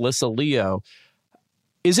thought of Melissa Leo.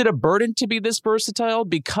 Is it a burden to be this versatile?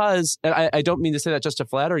 Because I don't mean to say that just to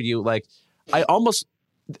flatter you. Like,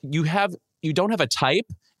 you don't have a type.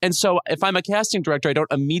 And so if I'm a casting director, I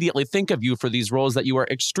don't immediately think of you for these roles that you are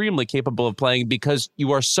extremely capable of playing because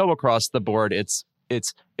you are so across the board. It's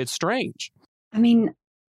strange. I mean,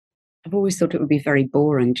 I've always thought it would be very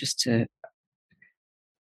boring just to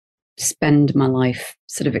spend my life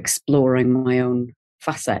sort of exploring my own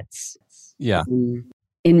facets. Yeah.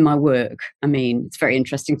 In my work. I mean, it's very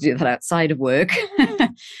interesting to do that outside of work.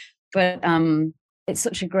 But it's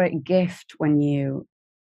such a great gift when you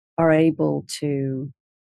are able to,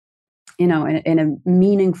 you know, in a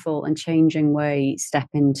meaningful and changing way, step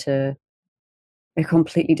into a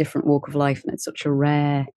completely different walk of life. And it's such a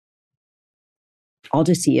rare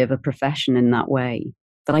oddity of a profession in that way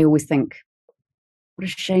that I always think, what a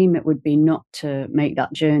shame it would be not to make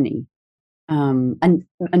that journey. And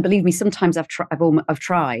believe me, sometimes I've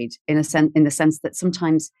tried in the sense that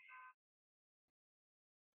sometimes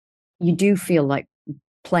you do feel like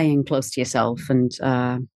playing close to yourself, and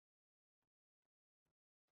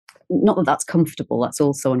not that that's comfortable. That's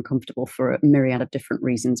also uncomfortable for a myriad of different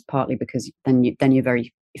reasons. Partly because then you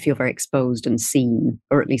feel very exposed and seen,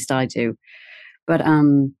 or at least I do. But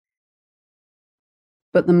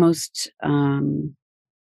the most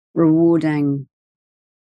rewarding,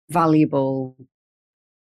 valuable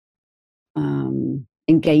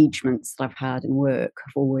engagements that I've had in work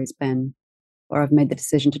have always been where I've made the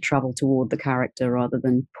decision to travel toward the character rather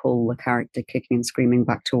than pull the character kicking and screaming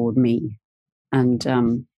back toward me. And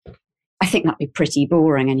I think that'd be pretty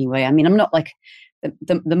boring anyway. I mean, I'm not like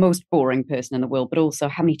the most boring person in the world, but also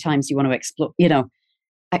how many times do you want to explore, you know,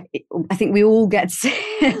 I think we all get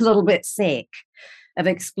a little bit sick of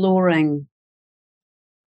exploring,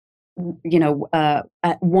 you know,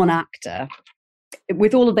 one actor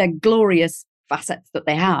with all of their glorious facets that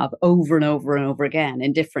they have over and over and over again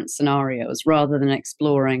in different scenarios, rather than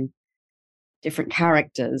exploring different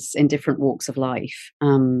characters in different walks of life.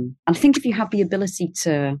 And I think if you have the ability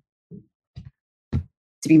to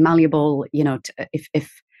be malleable, you know,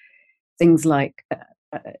 if things like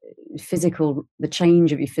the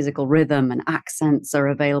change of your physical rhythm and accents are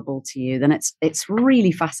available to you, then it's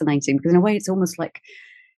really fascinating, because in a way it's almost like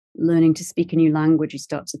learning to speak a new language. You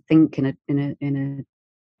start to think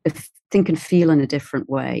think and feel in a different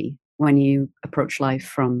way when you approach life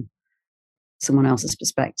from someone else's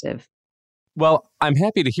perspective. Well, I'm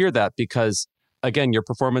happy to hear that, because again, your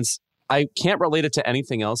performance, I can't relate it to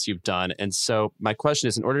anything else you've done. And so my question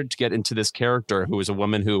is, in order to get into this character, who is a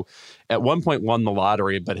woman who at one point won the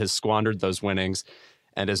lottery, but has squandered those winnings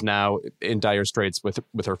and is now in dire straits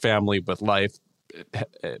with her family, with life,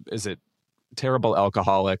 is a terrible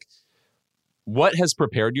alcoholic. What has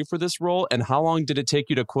prepared you for this role, and how long did it take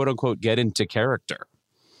you to quote unquote get into character?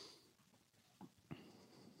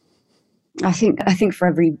 I think for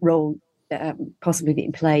every role possibly that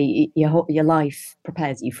you play, your life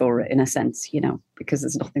prepares you for it in a sense, because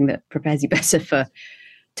there's nothing that prepares you better for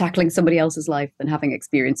tackling somebody else's life than having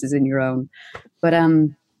experiences in your own. But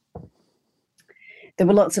there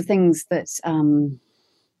were lots of things that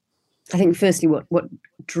I think firstly what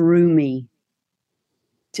drew me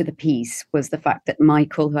to the piece was the fact that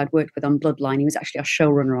Michael, who I'd worked with on Bloodline, he was actually our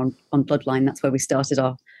showrunner on Bloodline. That's where we started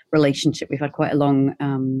our relationship. We've had quite a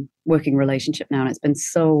long working relationship now, and it's been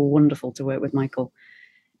so wonderful to work with Michael.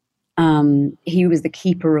 He was the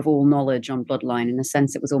keeper of all knowledge on Bloodline. In a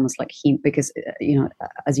sense, it was almost like because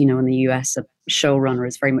as you know, in the US, a showrunner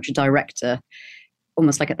is very much a director,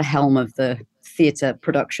 almost like at the helm of the theatre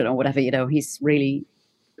production or whatever. He's really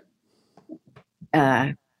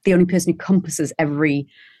the only person who compasses every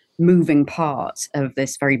moving part of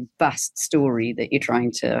this very vast story that you're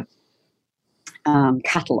trying to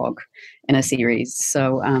catalogue in a series.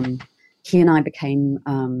 So he and I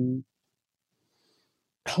became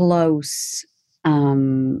close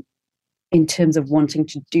in terms of wanting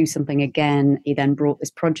to do something again. He then brought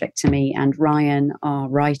this project to me, and Ryan, our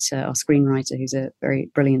screenwriter, who's a very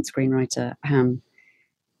brilliant screenwriter,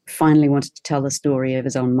 finally wanted to tell the story of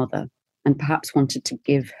his own mother, and perhaps wanted to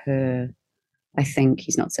give her, I think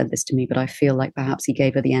he's not said this to me, but I feel like perhaps he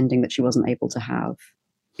gave her the ending that she wasn't able to have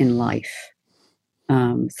in life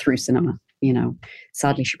through cinema.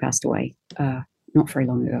 Sadly, she passed away not very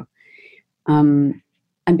long ago.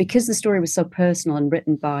 And because the story was so personal and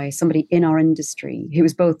written by somebody in our industry, who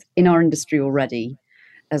was both in our industry already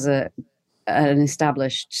as an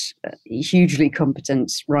established, hugely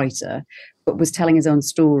competent writer, but was telling his own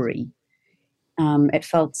story, it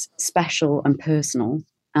felt special and personal.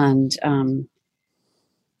 And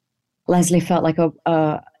Leslie felt like,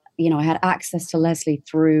 I had access to Leslie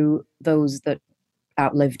through those that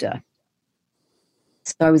outlived her.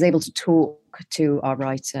 So I was able to talk to our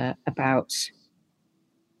writer about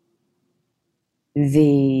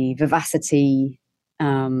the vivacity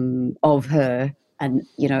of her, and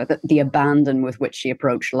the abandon with which she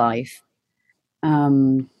approached life,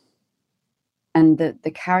 and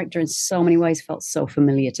the character in so many ways felt so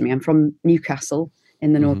familiar to me. I'm from Newcastle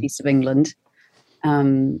in the northeast of England.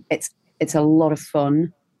 It's a lot of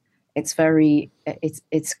fun. It's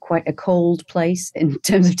quite a cold place in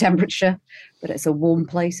terms of temperature, but it's a warm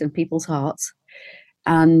place in people's hearts.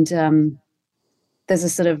 And there's a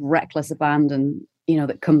sort of reckless abandon,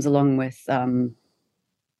 that comes along with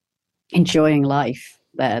enjoying life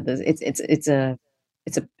there. It's a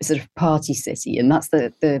sort of party city, and that's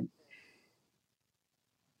the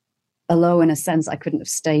although in a sense I couldn't have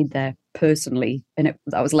stayed there personally, and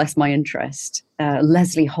that was less my interest.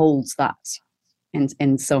 Leslie holds that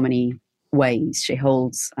in so many ways. She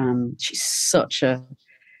holds. She's such an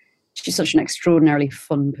extraordinarily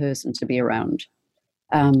fun person to be around,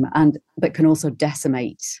 but can also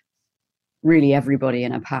decimate really everybody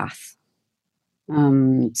in her path.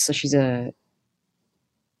 So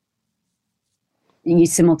you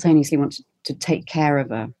simultaneously want to take care of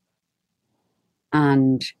her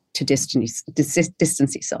and to distance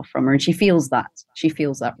yourself from her. And she feels that. She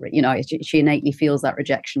innately feels that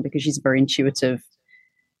rejection because she's very intuitive.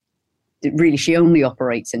 Really, she only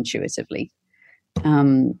operates intuitively.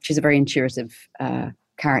 She's a very intuitive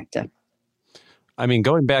character. I mean,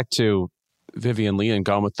 going back to Vivien Leigh and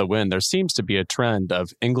Gone with the Wind, there seems to be a trend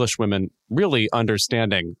of English women really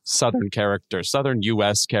understanding Southern characters, Southern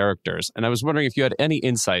U.S. characters. And I was wondering if you had any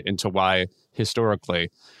insight into why,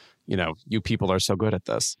 historically, you people are so good at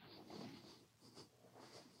this.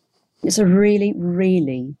 It's a really,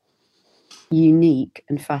 really unique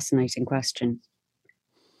and fascinating question.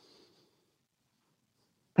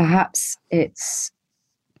 Perhaps it's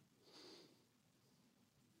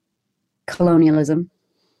colonialism,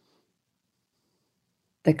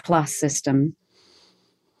 the class system.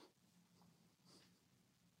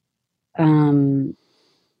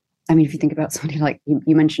 If you think about somebody like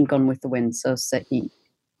you mentioned Gone with the Wind, so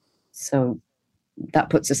that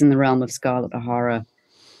puts us in the realm of Scarlett O'Hara.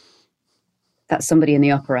 That's somebody in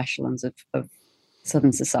the upper echelons of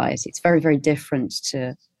Southern society. It's very, very different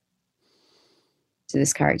to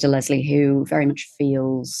this character, Leslie, who very much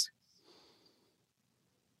feels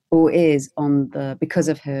or is because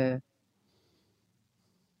of her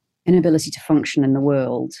inability to function in the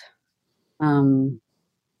world.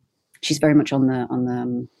 She's very much on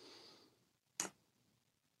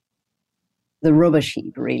the rubbish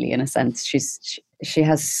heap, really, in a sense. She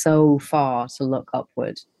has so far to look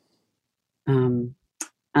upward, and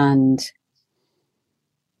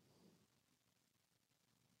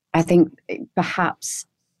I think perhaps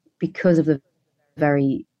because of the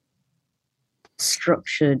very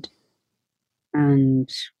structured and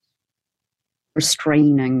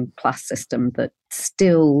restraining class system that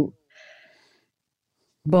still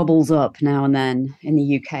bubbles up now and then in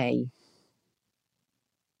the UK.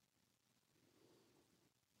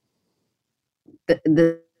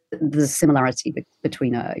 The similarity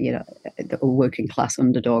between a working class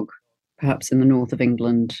underdog, perhaps in the north of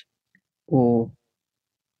England or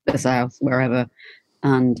the south, wherever,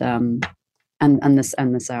 and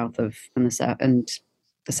the south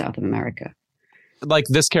of America. Like,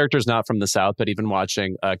 this character is not from the South, but even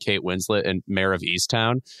watching Kate Winslet in Mayor of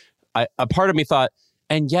Easttown, a part of me thought,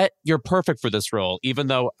 and yet you're perfect for this role, even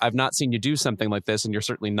though I've not seen you do something like this, and you're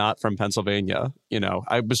certainly not from Pennsylvania.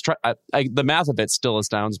 I was the math of it still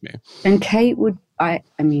astounds me. And Kate would, I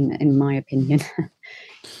mean, in my opinion,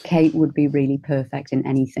 Kate would be really perfect in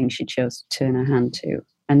anything she chose to turn her hand to,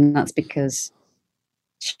 and that's because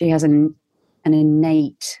she has an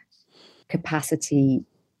innate capacity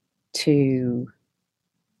to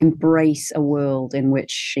embrace a world in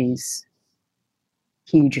which she's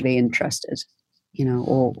hugely interested,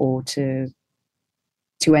 or to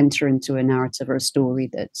enter into a narrative or a story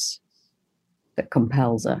that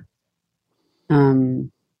compels her. Or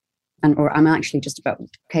I'm actually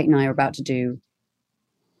Kate and I are about to do,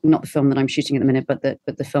 not the film that I'm shooting at the minute, but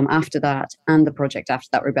the film after that and the project after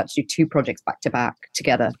that. We're about to do 2 projects back to back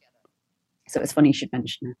together. So it's funny you should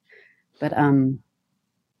mention it. But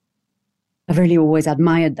I've really always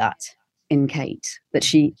admired that in Kate, that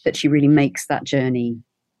she really makes that journey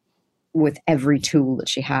with every tool that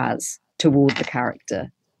she has toward the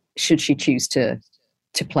character, should she choose to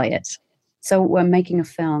play it. So we're making a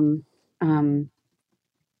film.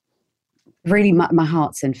 Really, my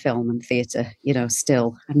heart's in film and theatre,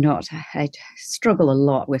 still. I struggle a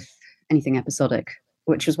lot with anything episodic,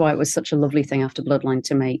 which was why it was such a lovely thing after Bloodline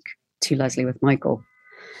to make To Leslie with Michael.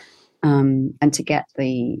 And to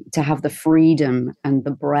have the freedom and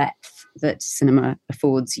the breadth that cinema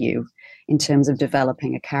affords you in terms of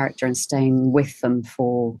developing a character and staying with them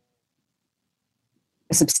for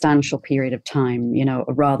a substantial period of time,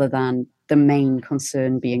 rather than the main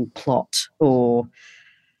concern being plot or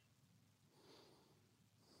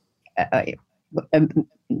a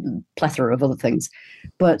plethora of other things.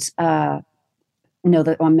 But know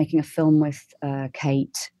that I'm making a film with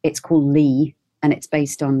Kate. It's called Lee, and it's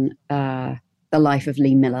based on the life of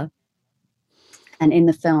Lee Miller. And in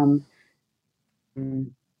the film,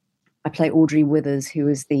 I play Audrey Withers, who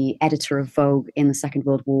was the editor of Vogue in the Second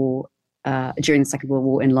World War, during the Second World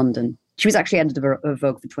War in London. She was actually editor of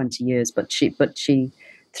Vogue for 20 years, but she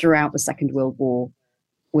throughout the Second World War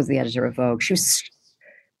was the editor of Vogue. She was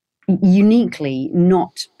uniquely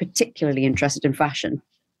not particularly interested in fashion.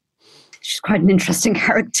 She's quite an interesting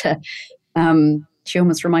character. She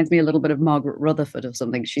almost reminds me a little bit of Margaret Rutherford or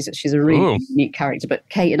something. She's a really unique character, but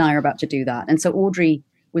Kate and I are about to do that. And so Audrey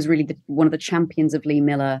was really one of the champions of Lee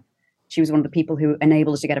Miller. She was one of the people who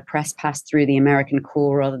enabled us to get a press pass through the American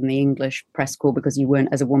corps rather than the English press corps, because you weren't,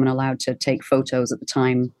 as a woman, allowed to take photos at the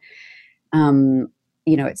time.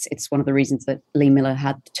 It's one of the reasons that Lee Miller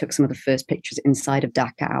took some of the first pictures inside of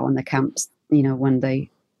Dachau and the camps, when they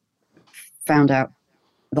found out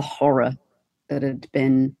the horror that had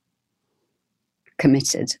been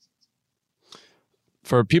committed.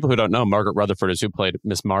 For people who don't know, Margaret Rutherford is who played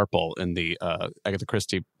Miss Marple in the Agatha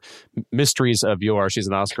Christie Mysteries of Yore. She's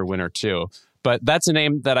an Oscar winner too. But that's a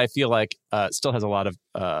name that I feel like still has a lot of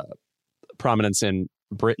prominence in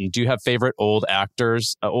Britain. Do you have favorite old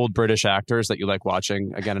British actors that you like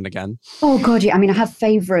watching again and again? Oh God, yeah. I mean, I have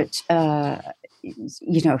favorite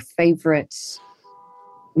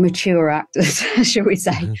mature actors, shall we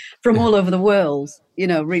say, from all over the world.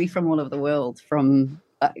 Really from all over the world, from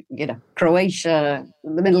Croatia,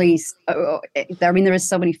 the Middle East. There is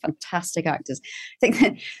so many fantastic actors. I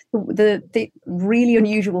think that the really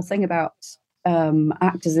unusual thing about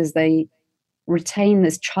actors is they retain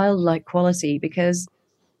this childlike quality, because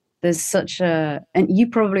there's such and you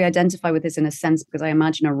probably identify with this in a sense, because I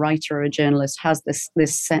imagine a writer or a journalist has this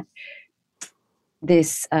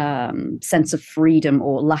sense of freedom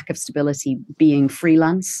or lack of stability being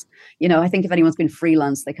freelance. I think if anyone's been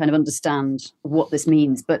freelance, they kind of understand what this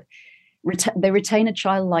means, but they retain a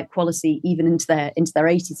childlike quality even into their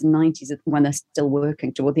 80s and 90s when they're still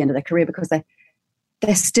working toward the end of their career, because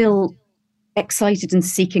they're still excited and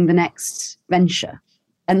seeking the next venture.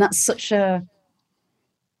 And that's such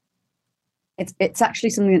it's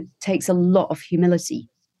actually something that takes a lot of humility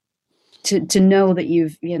to know that you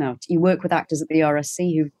work with actors at the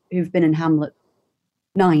RSC who've been in Hamlet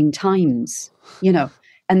 9 times,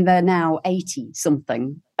 and they're now 80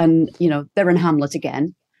 something, and they're in Hamlet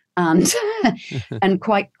again, and and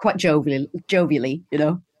quite jovially,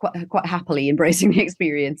 quite happily embracing the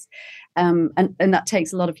experience, and that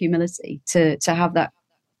takes a lot of humility to have that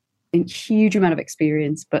huge amount of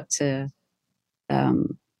experience, but to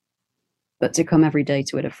come every day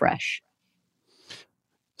to it afresh.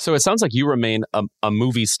 So it sounds like you remain a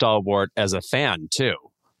movie stalwart as a fan too.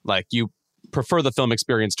 Like you prefer the film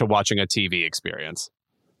experience to watching a TV experience.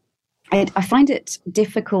 I find it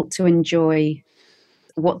difficult to enjoy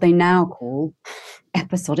what they now call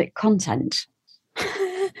episodic content,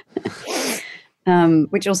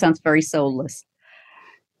 which all sounds very soulless.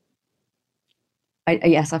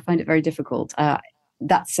 Yes, I find it very difficult.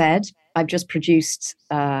 That said, I've just produced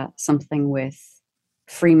something with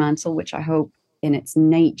Fremantle, which I hope, in its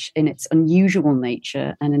unusual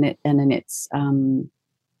nature, and in its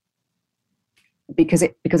because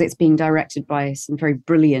it's being directed by some very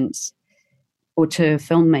brilliant auteur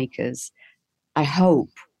filmmakers, I hope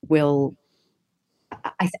will.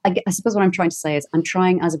 I suppose what I'm trying to say is I'm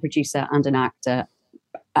trying as a producer and an actor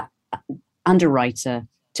and a writer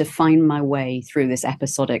to find my way through this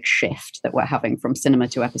episodic shift that we're having from cinema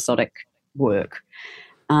to episodic work,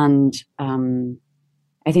 and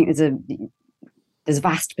I think there's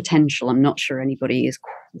vast potential. I'm not sure anybody is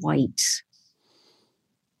quite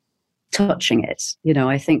touching it.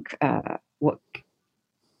 I think what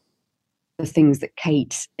the things that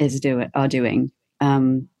Kate are doing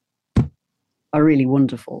are really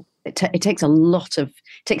wonderful. It takes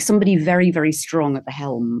somebody very, very strong at the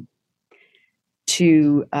helm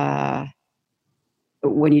to,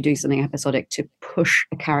 when you do something episodic, to push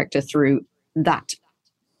a character through that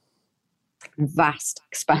vast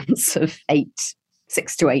expanse of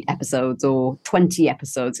 6 to 8 episodes, or 20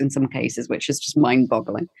 episodes in some cases, which is just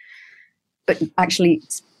mind-boggling. But actually,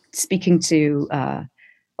 speaking to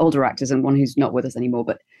older actors, and one who's not with us anymore,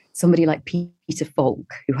 but somebody like Peter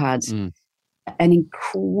Falk, who had an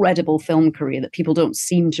incredible film career that people don't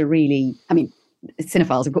seem to really, I mean,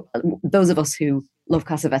 cinephiles, those of us who love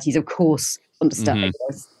Cassavetes, of course, understand,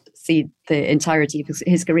 see the entirety of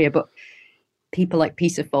his career, but people like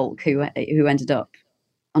Peter Falk, who ended up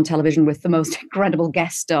on television with the most incredible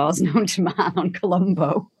guest stars known to man on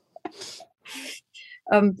Columbo.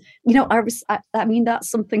 I mean, that's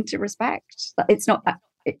something to respect. It's not.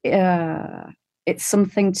 It's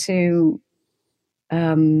something to,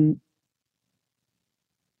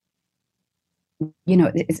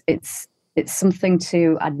 it's something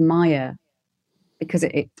to admire, because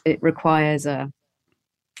it requires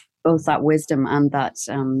both that wisdom and that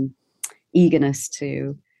eagerness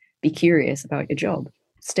to be curious about your job.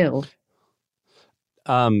 Still,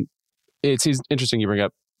 it's interesting you bring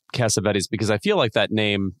up Cassavetes, because I feel like that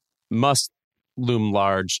name must loom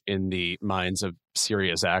large in the minds of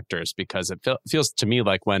serious actors, because it feels to me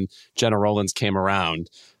like when Gena Rowlands came around,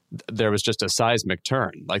 there was just a seismic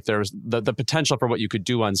turn. Like there was the potential for what you could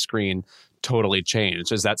do on screen totally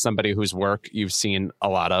changed. Is that somebody whose work you've seen a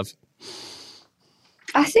lot of?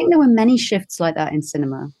 I think there were many shifts like that in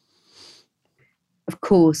cinema. Of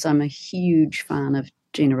course, I'm a huge fan of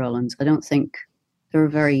Gena Rowlands. I don't think there are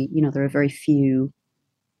very few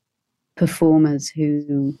performers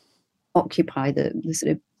who occupy the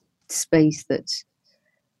sort of space that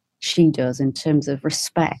she does in terms of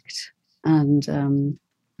respect and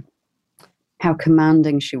how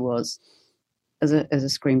commanding she was as a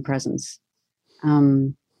screen presence.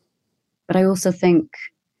 But I also think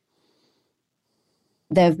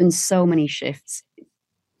there have been so many shifts.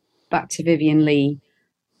 Back to Vivien Leigh,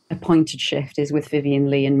 a pointed shift is with Vivien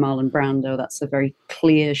Leigh and Marlon Brando. That's a very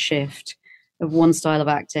clear shift of one style of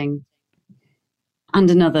acting and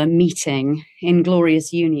another meeting in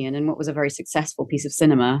glorious union in what was a very successful piece of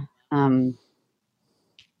cinema. In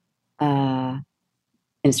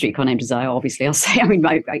A Streetcar Named Desire, obviously, I'll say. I mean,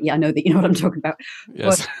 I know that you know what I'm talking about.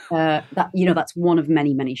 Yes. But that's one of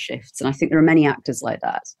many, many shifts, and I think there are many actors like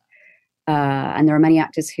that, and there are many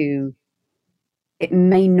actors who it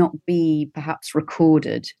may not be perhaps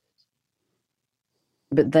recorded,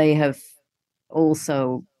 but they have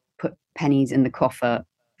also put pennies in the coffer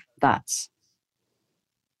that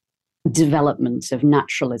development of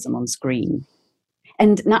naturalism on screen.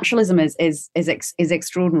 And naturalism is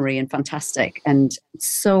extraordinary and fantastic, and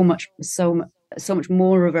so much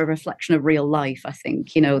more of a reflection of real life, I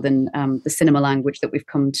think, than the cinema language that we've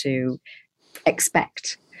come to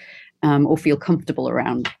expect or feel comfortable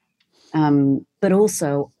around. But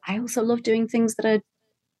also, I also love doing things that are,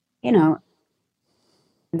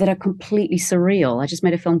 that are completely surreal. I just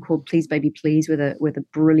made a film called Please Baby Please with a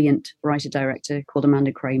brilliant writer-director called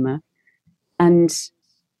Amanda Kramer, and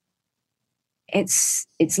it's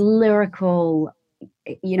lyrical.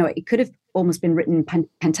 it could have almost been written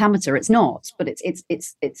pentameter. It's not, but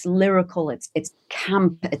it's lyrical. It's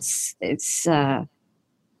camp. It's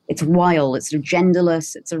wild. It's sort of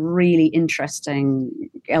genderless. It's a really interesting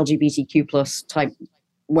LGBTQ plus type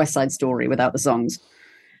West Side Story without the songs.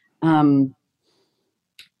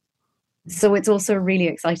 So it's also really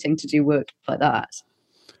exciting to do work like that.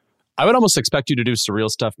 I would almost expect you to do surreal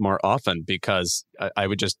stuff more often, because I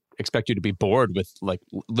would just expect you to be bored with like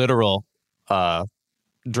literal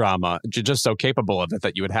drama. You're just so capable of it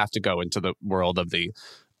that you would have to go into the world of the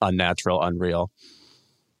unnatural, unreal.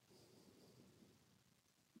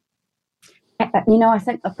 I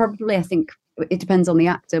think it depends on the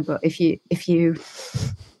actor, but if you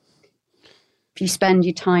spend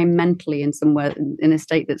your time mentally in somewhere in a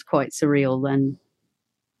state that's quite surreal, then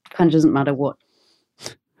it kind of doesn't matter what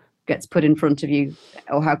gets put in front of you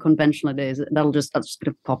or how conventional it is. That's just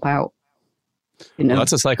going to pop out. Well,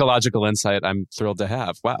 that's a psychological insight I'm thrilled to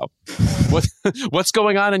have. Wow. What's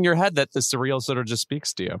going on in your head that the surreal sort of just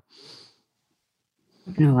speaks to you?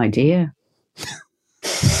 No idea.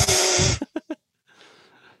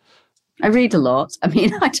 I read a lot. I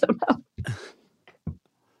mean, I don't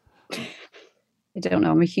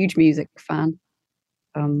know. I'm a huge music fan.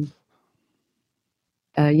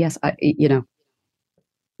 Yes,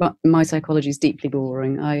 but my psychology is deeply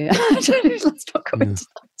boring. Let's not go into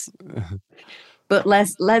that. But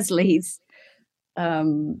Leslie's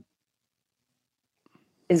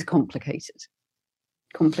is complicated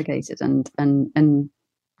and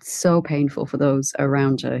so painful for those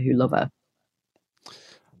around her who love her.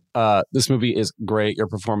 This movie is great. Your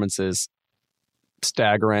performance is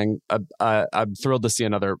staggering. I'm thrilled to see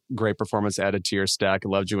another great performance added to your stack. I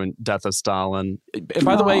loved you in Death of Stalin. And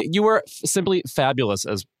by the way, you were simply fabulous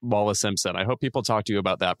as Wallace Simpson. I hope people talk to you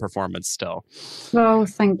about that performance still. Oh,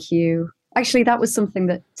 thank you. Actually, that was something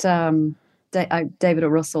that David O.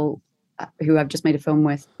 Russell, who I've just made a film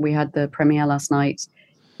with, we had the premiere last night.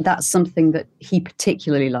 That's something that he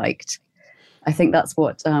particularly liked. I think that's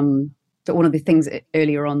what... But one of the things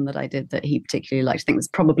earlier on that I did that he particularly liked, I think that's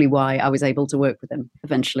probably why I was able to work with him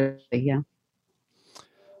eventually. Yeah.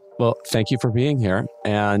 Well, thank you for being here,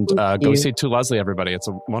 and go see To Leslie, everybody. It's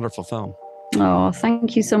a wonderful film. Oh,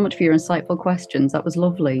 thank you so much for your insightful questions. That was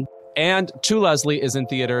lovely. And To Leslie is in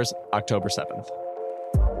theaters October 7th.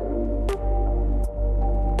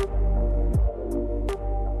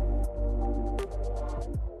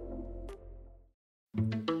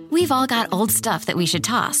 We've all got old stuff that we should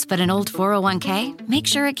toss, but an old 401k, make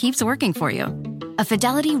sure it keeps working for you. A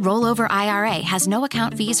Fidelity Rollover IRA has no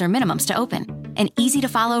account fees or minimums to open. An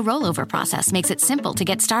easy-to-follow rollover process makes it simple to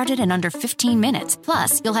get started in under 15 minutes.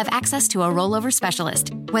 Plus, you'll have access to a rollover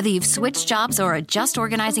specialist. Whether you've switched jobs or are just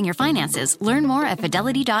organizing your finances, learn more at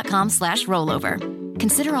fidelity.com/rollover.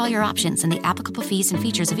 Consider all your options and the applicable fees and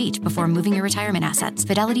features of each before moving your retirement assets.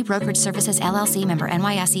 Fidelity Brokerage Services, LLC, member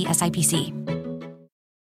NYSE SIPC.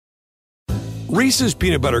 Reese's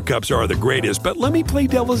peanut butter cups are the greatest, but let me play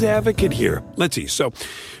devil's advocate here. Let's see. So,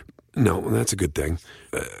 no, that's a good thing.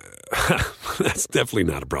 That's definitely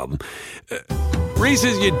not a problem.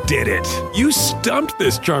 Reese's, you did it. You stumped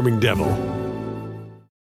this charming devil.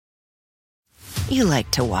 You like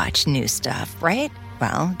to watch new stuff, right?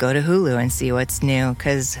 Well, go to Hulu and see what's new,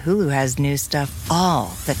 because Hulu has new stuff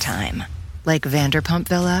all the time. Like Vanderpump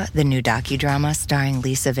Villa, the new docudrama starring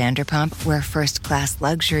Lisa Vanderpump, where first-class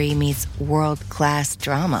luxury meets world-class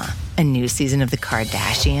drama. A new season of The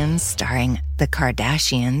Kardashians starring The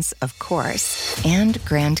Kardashians, of course. And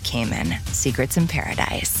Grand Cayman, Secrets in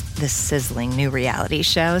Paradise, the sizzling new reality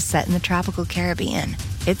show set in the tropical Caribbean.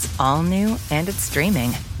 It's all new and it's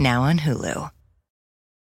streaming now on Hulu.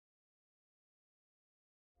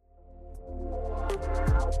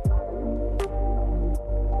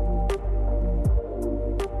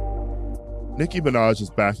 Nicki Minaj is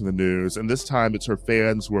back in the news, and this time it's her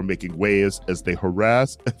fans who are making waves as they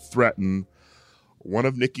harass and threaten one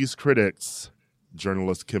of Nicki's critics,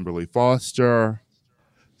 journalist Kimberly Foster.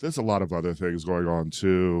 There's a lot of other things going on,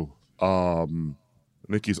 too.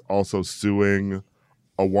 Nicki's also suing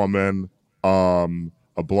a woman, a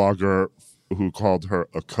blogger who called her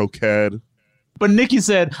a cokehead. But Nicki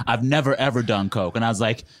said, I've never, ever done coke. And I was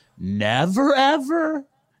like, never, ever?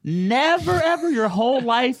 Never, ever? Your whole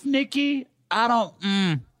life, Nicki? I don't.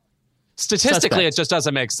 Statistically, Suspect. it just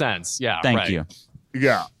doesn't make sense. Yeah, Thank you.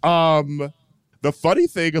 Yeah. The funny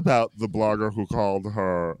thing about the blogger who called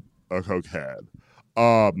her a cokehead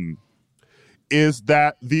is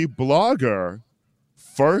that the blogger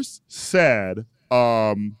first said,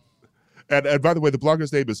 and by the way, the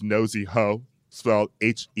blogger's name is Nosy Ho, spelled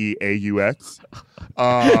Heaux.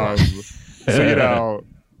 So,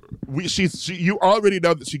 you already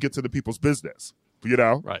know that she gets into people's business, you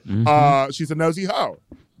know? Right. She's a nosy hoe.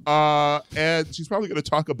 And she's probably going to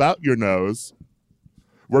talk about your nose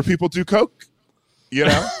where people do coke, you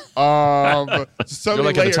know? So You're many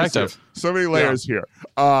like a layers detective. here. So many layers here.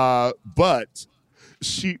 But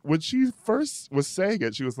when she first was saying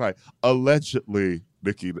it, she was like, allegedly,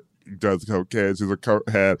 Nicki does cocaine. She's a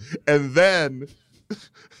cokehead. And then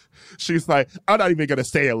she's like, I'm not even going to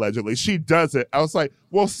say allegedly. She does it. I was like,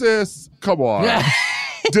 well, sis, come on.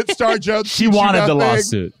 Did Star Jones She teach you wanted the nothing?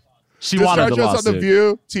 lawsuit. She Did wanted Star the Jones on lawsuit. The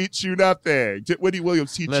View teach you nothing? Did Wendy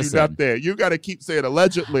Williams teach Listen. you nothing? You got to keep saying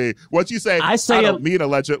allegedly. Once you say, I don't mean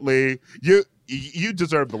allegedly, you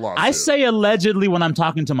deserve the lawsuit. I say allegedly when I'm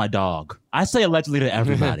talking to my dog. I say allegedly to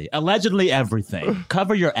everybody. Allegedly everything.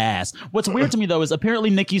 Cover your ass. What's weird to me, though, is apparently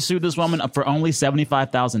Nicki sued this woman for only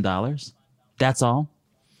 $75,000. That's all.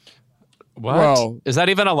 What? Well, is that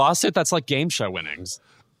even a lawsuit? That's like game show winnings.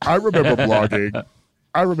 I remember blogging.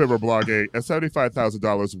 And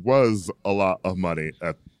 $75,000 was a lot of money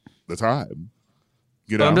at the time.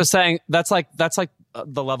 You know, But I'm just saying that's like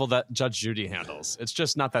the level that Judge Judy handles. It's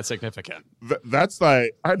just not that significant. That's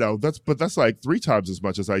like, I know, that's like 3 times as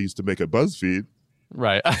much as I used to make at BuzzFeed.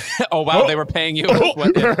 Right. Oh, wow. They were paying you.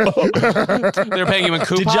 What, they were paying you in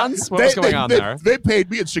coupons? What was going on there? They paid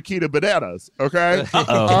me in Chiquita bananas. Okay.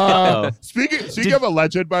 Speaking of a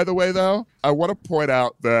legend, by the way, though, I want to point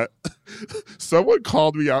out that someone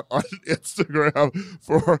called me out on Instagram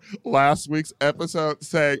for last week's episode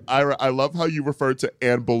saying, Ira, I love how you referred to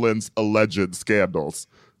Anne Boleyn's alleged scandals.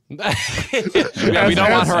 Yeah, we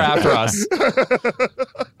don't want her after us.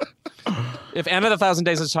 If Anna the Thousand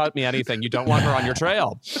Days has taught me anything, you don't want her on your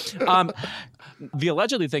trail. The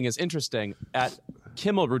allegedly thing is interesting. At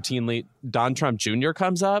Kimmel, routinely, Don Trump Jr.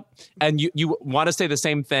 comes up, and you want to say the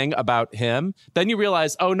same thing about him. Then you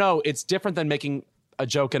realize, oh no, it's different than making a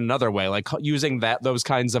joke in another way, like using those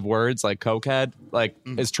kinds of words, like cokehead, like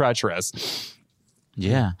is treacherous.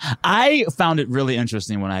 Yeah. I found it really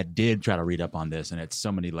interesting when I did try to read up on this, and it's so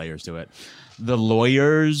many layers to it. The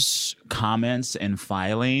lawyers' comments and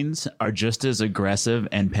filings are just as aggressive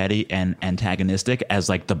and petty and antagonistic as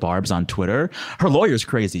like the Barb's on Twitter. Her lawyer's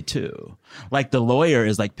crazy too. Like the lawyer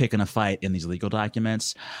is like picking a fight in these legal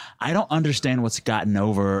documents. I don't understand what's gotten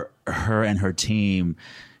over her and her team.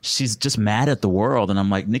 She's just mad at the world. And I'm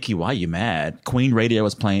like, Nicki, why are you mad? Queen Radio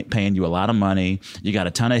is paying you a lot of money. You got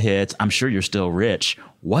a ton of hits. I'm sure you're still rich.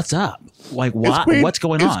 What's up? Like, what's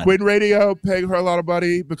going on? Is Queen Radio paying her a lot of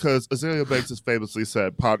money? Because Azealia Banks has famously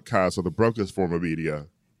said podcasts are the brokest form of media.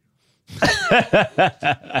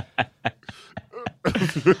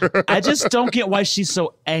 I just don't get why she's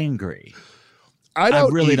so angry. I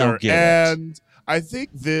really don't get it. And I think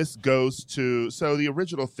this goes to, so the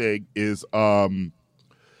original thing is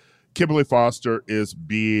Kimberly Foster is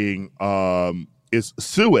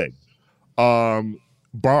suing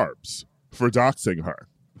Barb's for doxing her.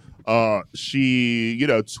 She,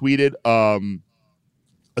 tweeted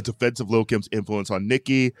a defense of Lil' Kim's influence on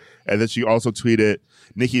Nicki, and then she also tweeted,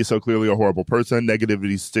 Nicki is so clearly a horrible person.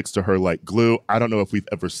 Negativity sticks to her like glue. I don't know if we've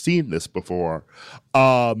ever seen this before.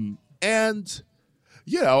 And,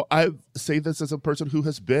 I say this as a person who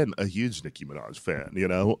has been a huge Nicki Minaj fan,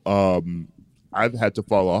 I've had to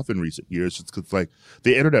fall off in recent years just because, like,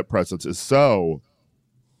 the internet presence is so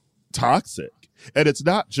toxic. And it's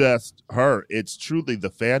not just her. It's truly the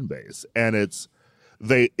fan base. And it's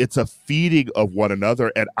a feeding of one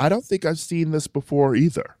another. And I don't think I've seen this before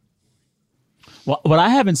either. Well, what I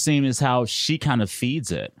haven't seen is how she kind of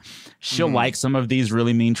feeds it. She'll like some of these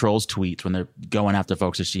really mean trolls' tweets when they're going after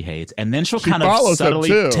folks that she hates. And then she'll kind of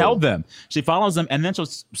subtly tell them. She follows them, and then she'll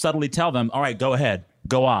subtly tell them, all right, go ahead.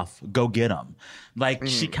 Go off. Go get them. Like,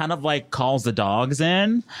 she kind of like calls the dogs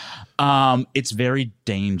in. It's very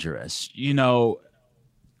dangerous.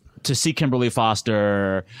 To see Kimberly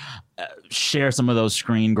Foster share some of those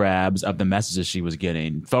screen grabs of the messages she was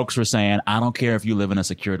getting. Folks were saying, I don't care if you live in a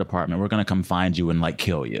secured apartment. We're going to come find you and like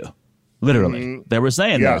kill you. Literally. They were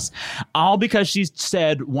saying this. All because she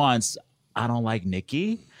said once, I don't like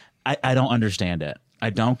Nicki. I don't understand it. I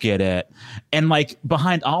don't get it. And like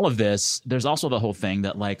behind all of this, there's also the whole thing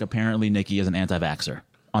that like apparently Nicki is an anti-vaxxer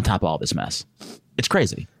on top of all this mess. It's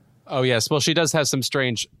crazy. Oh, yes. Well, she does have some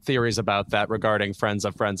strange theories about that regarding friends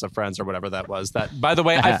of friends of friends or whatever that was. That, by the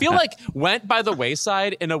way, I feel like went by the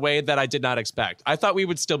wayside in a way that I did not expect. I thought we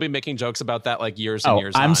would still be making jokes about that like years and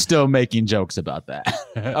years I'm on. still making jokes about that.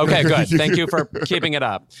 Okay, good. Thank you for keeping it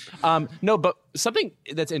up. No, but something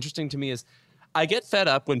that's interesting to me is I get fed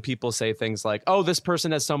up when people say things like, oh, this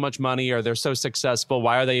person has so much money or they're so successful.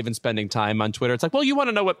 Why are they even spending time on Twitter? It's like, well, you want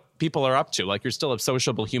to know what people are up to. Like, you're still a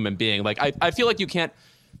sociable human being. Like, I feel like you can't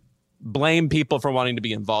blame people for wanting to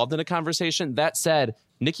be involved in a conversation. That said,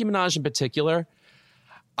 Nicki Minaj in particular,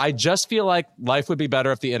 I just feel like life would be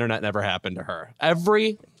better if the internet never happened to her.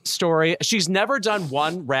 Every story, she's never done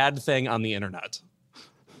one rad thing on the internet.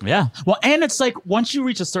 Yeah. Well, and it's like once you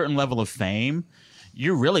reach a certain level of fame,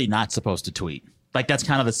 you're really not supposed to tweet. Like that's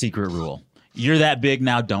kind of the secret rule. You're that big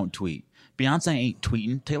now, don't tweet. Beyonce ain't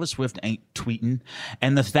tweeting. Taylor Swift ain't tweeting.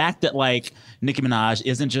 And the fact that like Nicki Minaj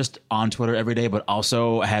isn't just on Twitter every day, but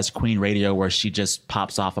also has Queen Radio where she just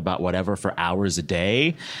pops off about whatever for hours a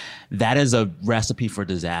day, that is a recipe for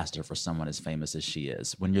disaster for someone as famous as she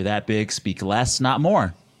is. When you're that big, speak less, not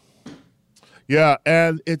more. Yeah,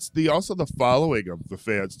 and it's also the following of the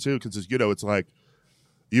fans too, because it's like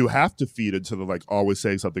you have to feed into the like always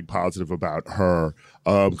saying something positive about her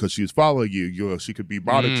because she's following you. She could be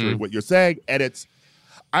monitoring what you're saying, and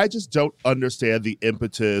I just don't understand the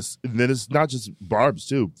impetus. And then it's not just Barb's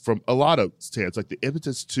too, from a lot of stands, like the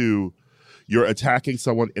impetus to you're attacking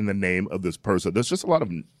someone in the name of this person. There's just a lot of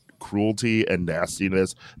cruelty and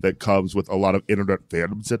nastiness that comes with a lot of internet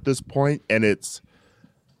fandoms at this point, and it's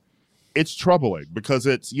troubling because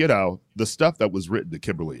it's, the stuff that was written to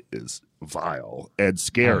Kimberly is vile and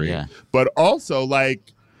scary. Oh, yeah. But also,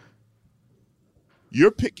 like,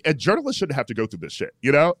 and journalists shouldn't have to go through this shit,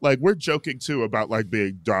 Like, we're joking, too, about, like,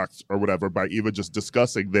 being doxxed or whatever by even just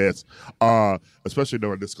discussing this, especially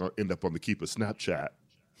knowing this is going to end up on the Keep a Snapchat.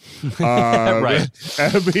 Right.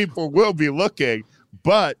 And people will be looking,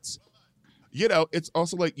 but... it's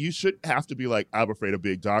also like you shouldn't have to be like, I'm afraid of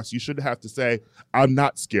being doxxed. You shouldn't have to say, I'm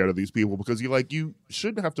not scared of these people because you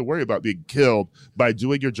shouldn't have to worry about being killed by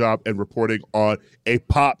doing your job and reporting on a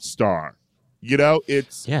pop star.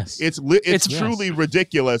 It's truly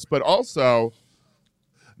ridiculous, but also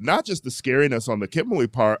not just the scariness on the Kimberly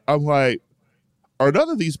part. I'm like, are none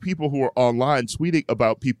of these people who are online tweeting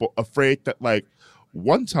about people afraid that like,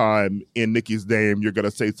 one time in Nicki's name, you're going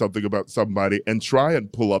to say something about somebody and try and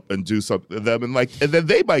pull up and do something to them and then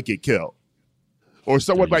they might get killed or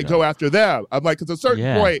someone might go after them. I'm like, at a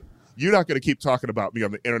certain point, you're not going to keep talking about me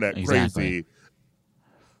on the internet crazy.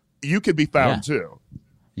 You can be found too.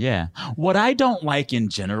 Yeah. What I don't like in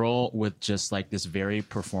general with just like this very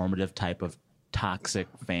performative type of toxic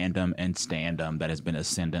fandom and standom that has been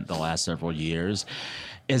ascendant the last several years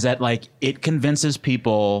is that like it convinces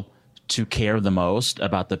people to care the most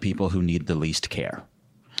about the people who need the least care.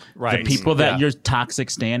 Right. The people that you're toxic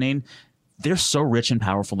standing, they're so rich and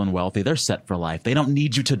powerful and wealthy. They're set for life. They don't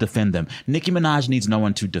need you to defend them. Nicki Minaj needs no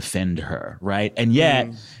one to defend her, right? And yet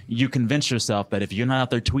you convince yourself that if you're not out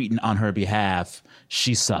there tweeting on her behalf,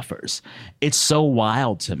 she suffers. It's so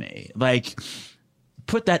wild to me. Like,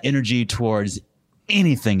 put that energy towards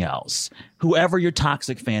anything else. Whoever you're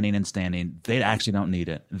toxic fanning and standing, they actually don't need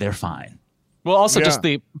it. They're fine. Well, also just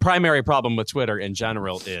the primary problem with Twitter in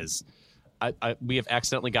general is we have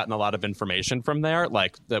accidentally gotten a lot of information from there,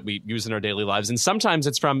 like that we use in our daily lives. And sometimes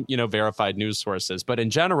it's from, verified news sources. But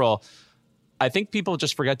in general, I think people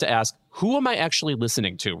just forget to ask, who am I actually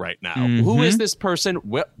listening to right now? Mm-hmm. Who is this person?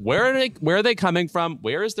 Where are they coming from?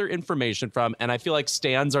 Where is their information from? And I feel like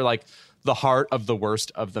stans are like the heart of the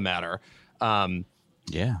worst of the matter. Do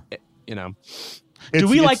we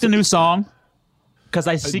like the new song? Because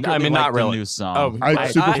I secretly not like really. the new song.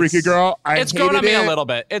 Super Freaky Girl. It's grown on me a little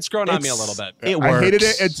bit. It's grown on me a little bit. It works. I hated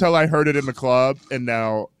it until I heard it in the club, and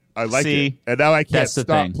now I like it. And now I can't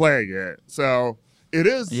stop playing it. So it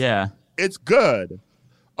is. Yeah. It's good.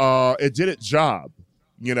 It did its job.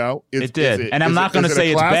 It did. And I'm not going to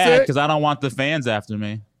say it's bad because I don't want the fans after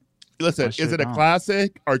me. Listen, is it a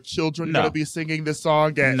classic? Are children going to be singing this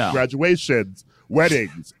song at graduations,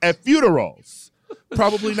 weddings, at funerals?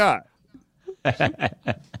 Probably not.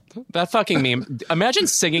 That fucking meme. Imagine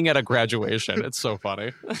singing at a graduation. It's so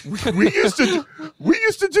funny. we used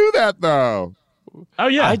to do that though. Oh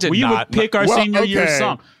yeah, I did we not. would pick our senior year okay.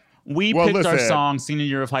 song. We picked our song senior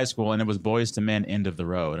year of high school, and it was Boys to Men, End of the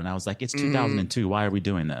Road. And I was like, it's 2002. Why are we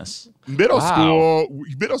doing this? Middle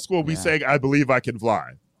school, we sang I Believe I Can Fly.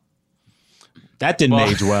 That didn't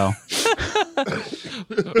age well.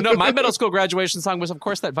 No, my middle school graduation song was, of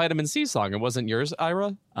course, that Vitamin C song. It wasn't yours,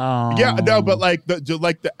 Ira? Oh. Yeah, no, but like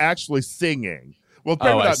the actually singing. Well,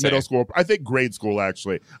 maybe not middle school. I think grade school,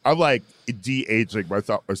 actually. I'm like de-aging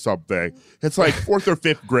myself or something. It's like 4th or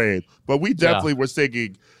 5th grade. But we definitely were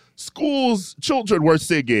singing. Children were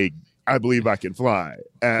singing I Believe I Can Fly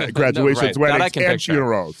at graduations, weddings, and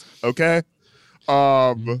funerals. Okay?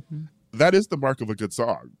 That is the mark of a good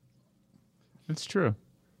song. It's true.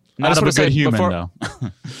 Not of a good human,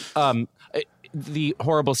 though. the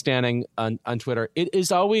horrible standing on Twitter, it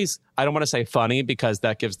is always, I don't want to say funny because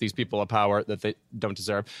that gives these people a power that they don't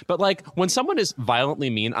deserve. But like when someone is violently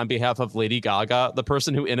mean on behalf of Lady Gaga, the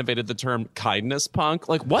person who innovated the term kindness punk,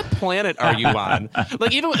 like what planet are you on?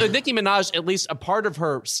 Like even with Nicki Minaj, at least a part of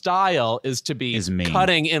her style is to be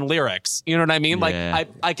cutting in lyrics. You know what I mean? Yeah. Like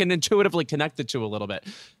I can intuitively connect the two a little bit.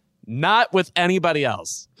 Not with anybody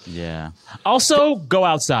else. Yeah. Also, go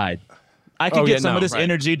outside. I can get some of this right.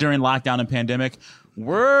 energy during lockdown and pandemic.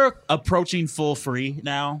 We're approaching full free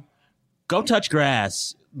now. Go touch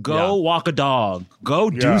grass. Go walk a dog. Go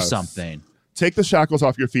do something. Take the shackles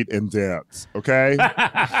off your feet and dance, okay?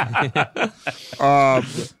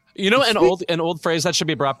 You know, an old phrase that should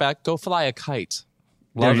be brought back: "Go fly a kite."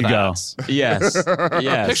 There you go. Yes. Yes.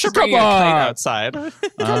 Picture bringing a kite outside.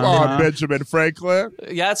 Come on, Benjamin Franklin.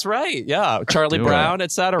 Yeah, that's right. Yeah, Charlie Brown,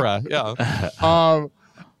 etc. Yeah.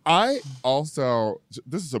 I also,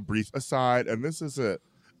 this is a brief aside, and this isn't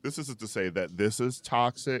to say that this is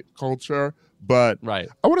toxic culture, but right.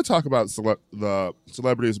 I want to talk about the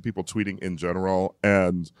celebrities and people tweeting in general.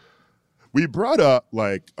 And we brought up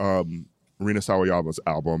like Rina Sawayama's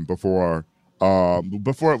album before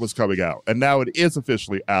it was coming out, and now it is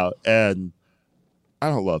officially out, and I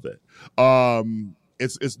don't love it.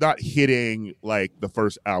 It's not hitting like the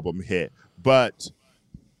first album hit, but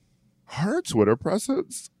her Twitter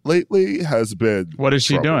presence lately has been What is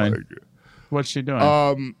she troubling. doing? What's she doing?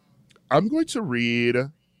 I'm going to read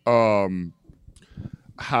how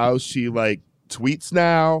she like tweets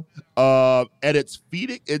now, and it's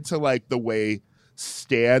feeding into like the way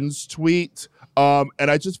Stans tweet, and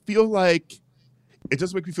I just feel like it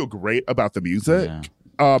just makes me feel great about the music.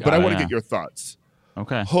 But I want to get your thoughts.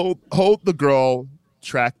 Okay. Hold the Girl,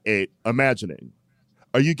 track 8, Imagining.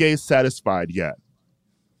 Are you gays satisfied yet?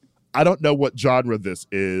 I don't know what genre this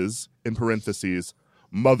is, in parentheses,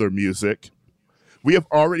 mother music. We have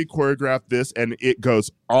already choreographed this and it goes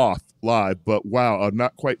off live, but wow, I'm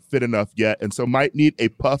not quite fit enough yet, and so might need a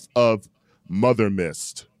puff of mother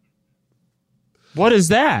mist. What is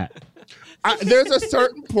that? There's a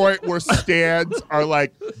certain point where stans are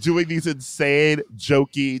like doing these insane,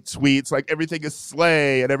 jokey tweets, like everything is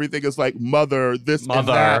slay and everything is like mother, this and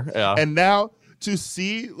that. Yeah. And now to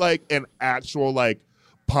see like an actual like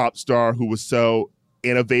pop star who was so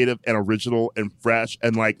innovative and original and fresh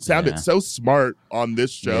and like sounded so smart on this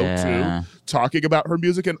show too, talking about her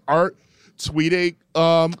music and art, tweeting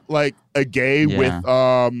like a gay with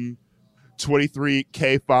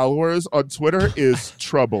 23K followers on Twitter is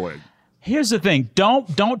troubling. Here's the thing.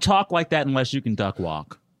 Don't talk like that unless you can duck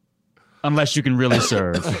walk. Unless you can really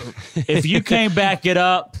serve. If you can't back it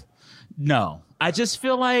up, no. I just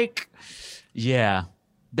feel like,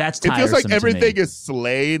 that's tiresome. It feels like everything is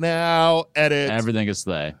slay now, and everything is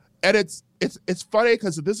slay. And it's funny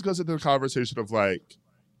because this goes into the conversation of like,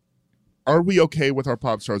 are we okay with our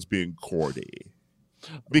pop stars being corny?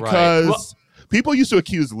 Because people used to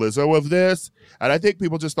accuse Lizzo of this, and I think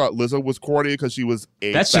people just thought Lizzo was corny because she was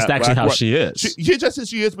a That's just actually how she is. She just as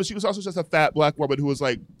she is, but she was also just a fat black woman who was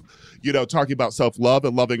like, you know, talking about self-love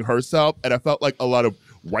and loving herself. And I felt like a lot of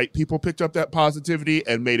white people picked up that positivity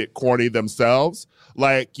and made it corny themselves.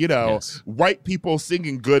 Like, you know, white people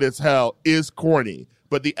singing good as hell is corny,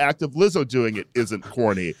 but the act of Lizzo doing it isn't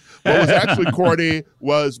corny. What was actually corny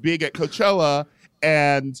was being at Coachella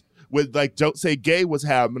and with like Don't Say Gay was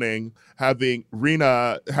happening, having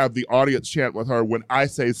Rina have the audience chant with her, when I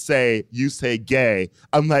say, you say gay.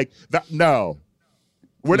 I'm like, no,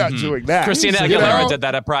 we're not doing that. Christina Aguilera did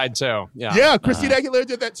that at Pride too. Yeah, Christina Aguilera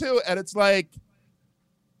did that too. And it's like,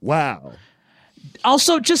 wow.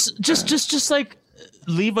 Also, just like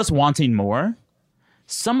leave us wanting more.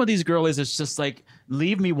 Some of these girlies, it's just like,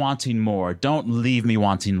 leave me wanting more. Don't leave me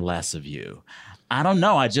wanting less of you. I don't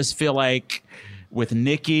know. I just feel like with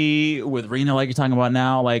Nicki, with Rina, like you're talking about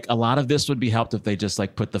now, like a lot of this would be helped if they just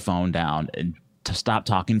like put the phone down and to stop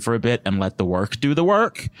talking for a bit and let the work do the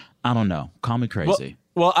work. I don't know. Call me crazy.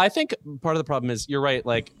 Well, I think part of the problem is, you're right,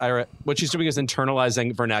 like Ira, what she's doing is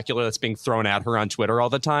internalizing vernacular that's being thrown at her on Twitter all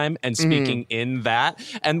the time and speaking in that,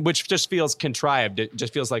 and which just feels contrived. It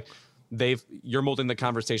just feels like you're molding the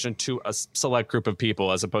conversation to a select group of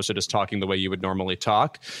people as opposed to just talking the way you would normally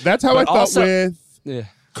talk. That's how I felt with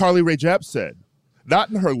Carly Rae Jepsen. Not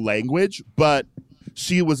in her language, but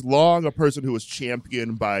she was long a person who was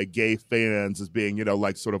championed by gay fans as being, you know,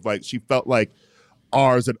 like sort of like she felt like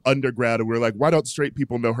ours an undergrad, and we were like, why don't straight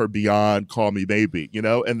people know her beyond Call Me Maybe, you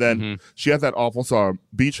know? And then she had that awful song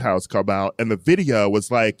Beach House come out, and the video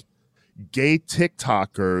was like gay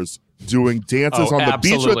TikTokers doing dances on the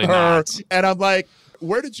beach with her. And I'm like,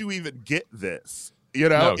 where did you even get this? You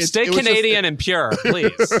know, No, stay Canadian and pure,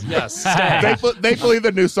 please. Yes, stay. Thankfully,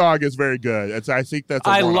 the new song is very good. I think that's.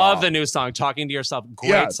 I love the new song, "Talking to Yourself."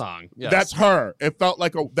 Great song. Yes. That's her. It felt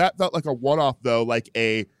like a one-off though, like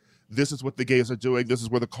this is what the gays are doing. This is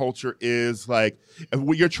where the culture is. Like,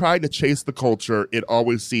 when you're trying to chase the culture, it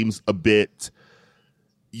always seems a bit.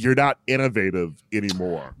 You're not innovative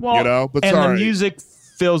anymore. Well, you know, but and sorry. the music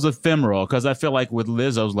feels ephemeral because I feel like with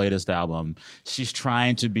Lizzo's latest album, she's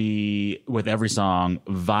trying to be, with every song,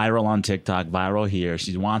 viral on TikTok, viral here.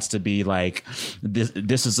 She wants to be like,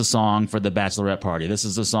 this is a song for the bachelorette party. This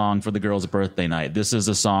is a song for the girl's birthday night. This is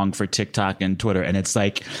a song for TikTok and Twitter. And it's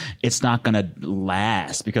like, it's not going to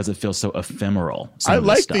last because it feels so ephemeral. I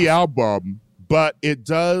like the album, but it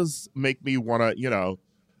does make me want to,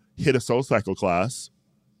 hit a SoulCycle class.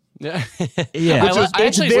 Yeah, yeah. I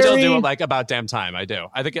actually still do it like About Damn Time. I do.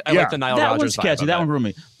 I think I like the Nile that Rodgers one's vibe catchy. of That it. one grew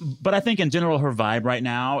me. But I think in general, her vibe right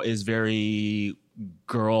now is very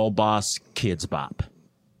girl boss kids bop.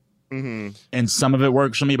 Mm-hmm. And some of it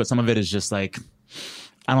works for me, but some of it is just like,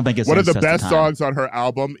 I don't think it's one of the stands best test of time. songs on her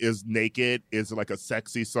album is "Naked." Is like a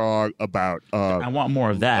sexy song about. I want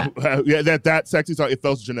more of that. Yeah, that sexy song. It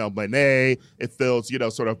feels Janelle Monáe. It feels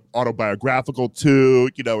sort of autobiographical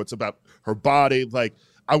too. It's about her body. Like,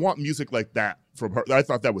 I want music like that from her. I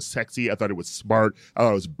thought that was sexy. I thought it was smart. I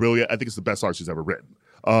thought it was brilliant. I think it's the best song she's ever written.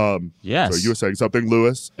 Yes. So you were saying something,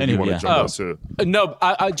 Lewis? Anyway, you want to jump on too? No,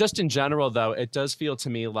 I just in general though, it does feel to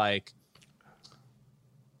me like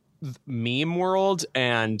meme world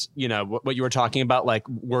and what you were talking about, like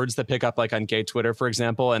words that pick up like on gay Twitter, for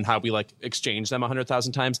example, and how we like exchange them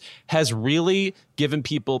 100,000 times has really given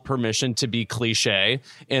people permission to be cliche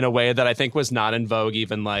in a way that I think was not in vogue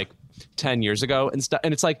even like 10 years ago and stuff.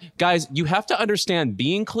 And it's like, guys, you have to understand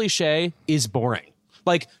being cliche is boring.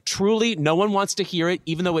 Like, truly, no one wants to hear it,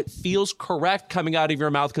 even though it feels correct coming out of your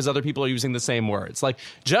mouth because other people are using the same words. Like,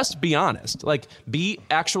 just be honest. Like, be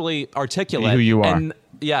actually articulate. Be who you are. And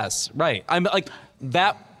yes, right. I'm like,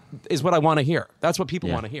 that is what I want to hear. That's what people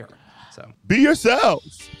want to hear. So be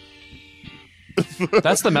yourselves.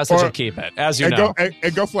 That's the message of Keep It, as you know.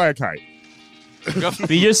 And go fly a kite.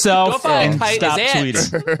 Be yourself and kite stop is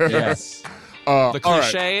tweeting. Yes. The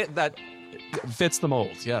cliche that fits the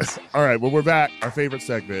mold, yes. All right, well, we're back. Our favorite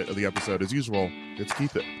segment of the episode, as usual, it's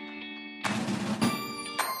Keep It.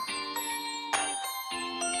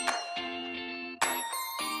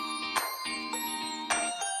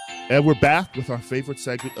 And we're back with our favorite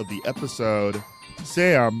segment of the episode.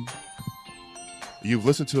 Sam, you've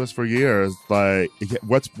listened to us for years. Like,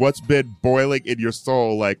 what's been boiling in your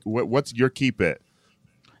soul? Like, what's your Keep It?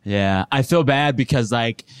 Yeah, I feel bad because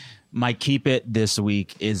like my Keep It this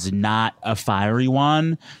week is not a fiery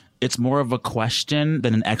one. It's more of a question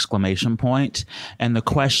than an exclamation point. And the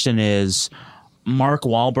question is, Mark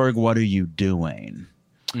Wahlberg, what are you doing?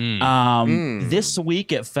 This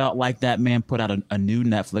week, it felt like that man put out a new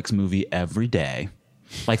Netflix movie every day.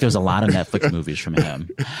 Like, there's a lot of Netflix movies from him.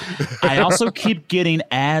 I also keep getting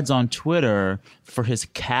ads on Twitter for his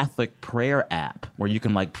Catholic prayer app where you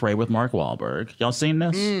can like pray with Mark Wahlberg. Y'all seen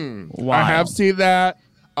this? I have seen that.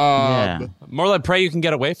 Yeah. More like pray you can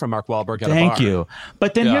get away from Mark Wahlberg at a bar. Thank you.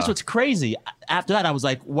 But then here's what's crazy. After that, I was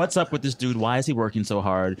like, what's up with this dude? Why is he working so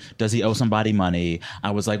hard? Does he owe somebody money? I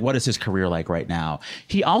was like, what is his career like right now?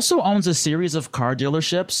 He also owns a series of car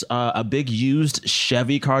dealerships, a big used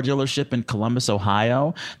Chevy car dealership in Columbus,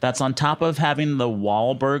 Ohio. That's on top of having the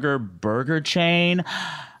Wahlburger burger chain.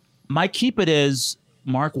 My Keep It is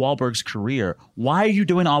Mark Wahlberg's career. Why are you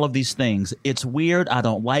doing all of these things? It's weird. I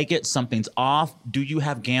don't like it. Something's off. Do you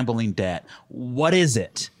have gambling debt? What is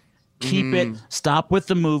it? Keep it. Stop with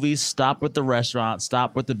the movies. Stop with the restaurants.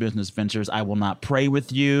 Stop with the business ventures. I will not pray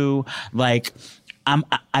with you. Like,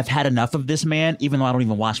 I've had enough of this man, even though I don't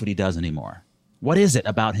even watch what he does anymore. What is it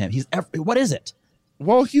about him? What is it?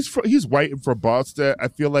 Well, he's white and from Boston. I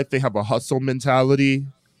feel like they have a hustle mentality.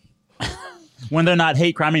 When they're not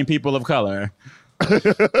hate criming people of color.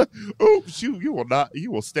 Oops, you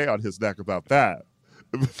will stay on his neck about that.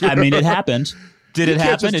 I mean, it happened. Did it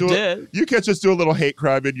happen? It did. You can't just do a little hate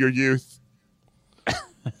crime in your youth.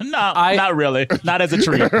 No, not really. Not as a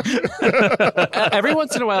treat. Every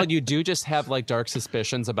once in a while, you do just have like dark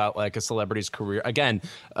suspicions about like a celebrity's career. Again,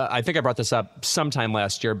 I think I brought this up sometime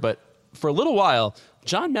last year, but for a little while,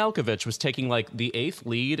 John Malkovich was taking like the 8th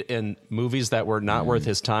lead in movies that were not worth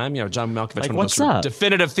his time. You know, John Malkovich, Like, one what's of the up?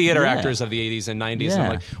 definitive theater Yeah. actors of the 80s and 90s. Yeah. And I'm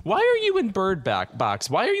like, why are you in Bird Box?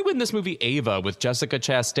 Why are you in this movie Ava with Jessica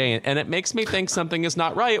Chastain? And it makes me think something is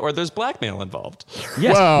not right or there's blackmail involved.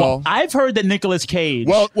 Yes. Well- Well, I've heard that Nicolas Cage,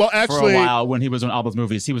 Well, for actually- a while when he was on all those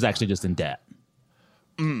movies, he was actually just in debt.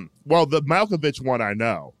 Well, the Malkovich one I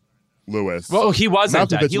know. Lewis. Well, he wasn't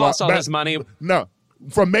dead. Malkovich He lost all his money. No,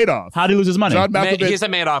 from Madoff. How did he lose his money? John Malkovich. He's a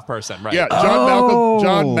Madoff person, right? Yeah,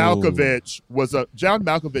 John Malkovich was a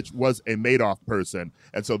Madoff person,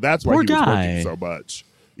 and so that's why Poor he was guy. working so much.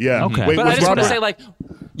 Yeah. Okay. Wait, But was I just want to Robert- say, like,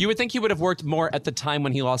 you would think he would have worked more at the time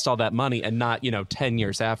when he lost all that money and not, 10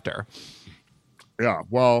 years after. Yeah,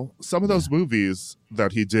 well, some of those movies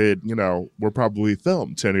that he did, were probably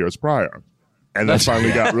filmed 10 years prior. And then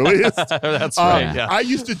finally got released. That's right. Yeah. I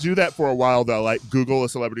used to do that for a while, though, like Google a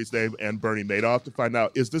celebrity's name and Bernie Madoff to find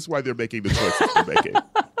out, is this why they're making the choices they're making?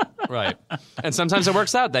 Right. And sometimes it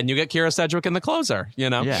works out. Then you get Kira Sedgwick in The Closer,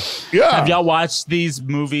 Yeah. Yeah. Have y'all watched these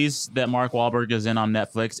movies that Mark Wahlberg is in on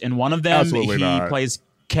Netflix? In one of them, Absolutely he not. plays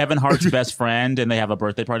Kevin Hart's best friend, and they have a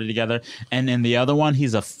birthday party together. And in the other one,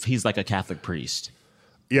 he's like a Catholic priest.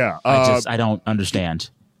 Yeah. I don't understand.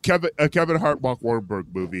 Kevin Hart, Mark Wahlberg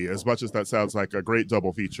movie, as much as that sounds like a great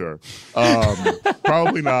double feature.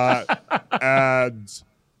 Probably not. And,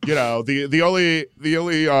 the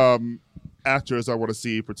only actors I want to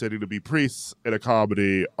see pretending to be priests in a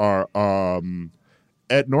comedy are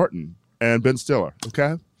Ed Norton and Ben Stiller.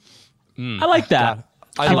 Okay? I like that.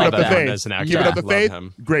 I like love that. that Faith. as an actor. Keep it up the Love faith.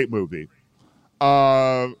 him. Great movie.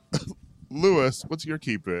 Lewis, what's your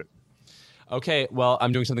keep it? Okay, well,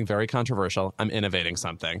 I'm doing something very controversial. I'm innovating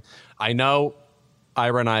something. I know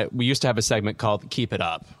Ira and I, we used to have a segment called Keep It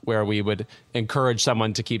Up, where we would encourage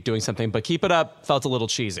someone to keep doing something, but Keep It Up felt a little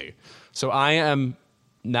cheesy. So I am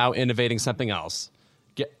now innovating something else.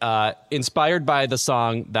 Inspired by the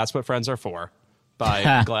song That's What Friends Are For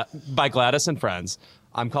by Gladys and Friends,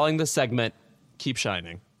 I'm calling this segment Keep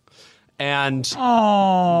Shining. And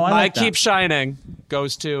my Keep Shining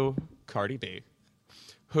goes to Cardi B,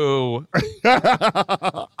 who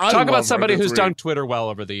talk about somebody who's done Twitter well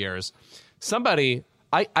over the years. Somebody,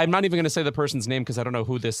 I'm not even going to say the person's name because I don't know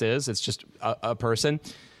who this is. It's just a person.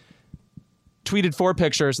 Tweeted 4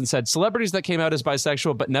 pictures and said, celebrities that came out as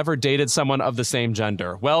bisexual but never dated someone of the same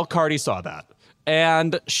gender. Well, Cardi saw that.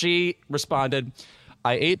 And she responded,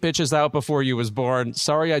 I ate bitches out before you was born.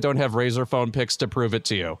 Sorry I don't have razor phone pics to prove it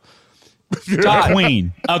to you. A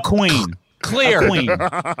queen. Clear. A queen.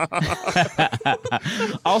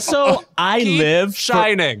 Also, I live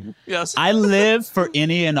shining. Yes. I live for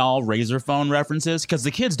any and all razor phone references because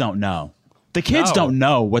the kids don't know. The kids don't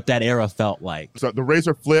know what that era felt like. So the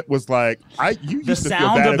razor flip was like, you The used to feel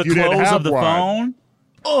sound bad of if the you didn't close have of the one. phone.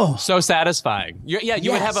 Oh, so satisfying. You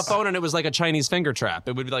would have a phone and it was like a Chinese finger trap.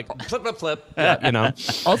 It would be like flip, flip, flip. Yeah,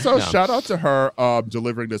 Also, shout out to her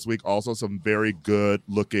delivering this week also some very good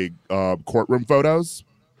looking courtroom photos.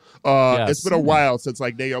 Yes. It's been a while since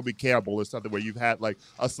like Naomi Campbell or something where you've had like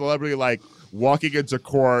a celebrity like walking into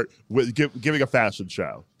court with giving a fashion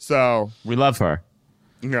show. So we love her.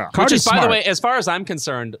 Yeah. Which is, by smart. the way, as far as I'm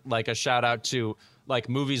concerned, like a shout out to like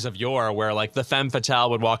movies of yore where like the femme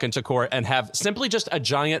fatale would walk into court and have simply just a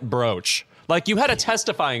giant brooch. Like you had a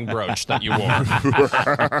testifying brooch that you wore.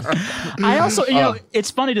 I also,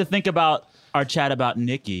 it's funny to think about our chat about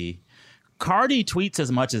Nicki. Cardi tweets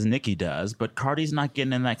as much as Nicki does, but Cardi's not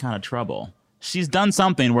getting in that kind of trouble. She's done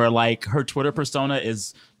something where like her Twitter persona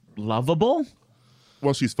is Well,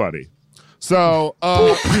 she's funny. So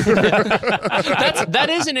that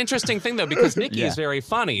is an interesting thing though, because Nicki is very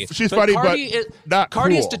funny. She's funny, Cardi but not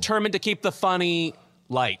Cardi is cool. determined to keep the funny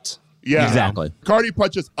light. Yeah, Exactly. Cardi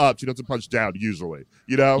punches up; she doesn't punch down usuly.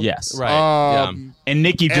 Yes. Right. And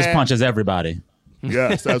Nicki just and- punches everybody.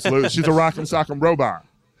 Yes, absolutely. She's a rock'em sock'em robot.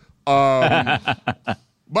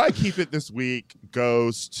 My keep it this week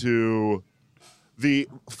goes to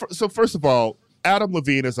so first of all, Adam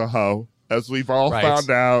Levine is a hoe, as we've all found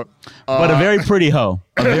out. But a very pretty hoe.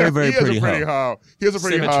 A very, very he is pretty a pretty hoe. hoe. He is a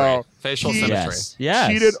pretty Symmetry. hoe. Facial He symmetry.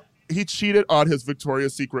 Yes. He cheated on his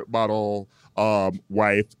Victoria's Secret model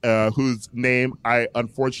wife, whose name I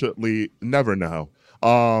unfortunately never know.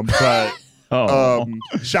 But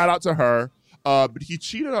shout out to her. But he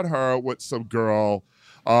cheated on her with some girl,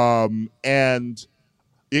 and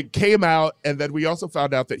it came out. And then we also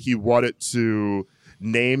found out that he wanted to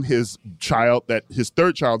name his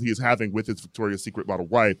third child he is having with his Victoria's Secret model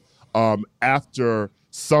wife, after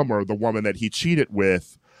Summer, the woman that he cheated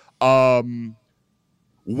with.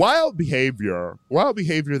 Wild behavior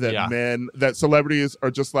that celebrities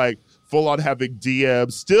are just like full on having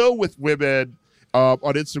DMs still with women on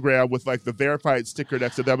Instagram with like the verified sticker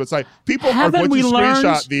next to them. It's like people are going to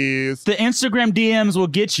screenshot these. The Instagram DMs will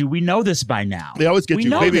get you. We know this by now. They always get we you.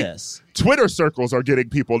 know Maybe this. Twitter circles are getting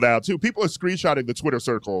people now too. People are screenshotting the Twitter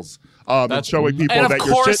circles and showing people and of that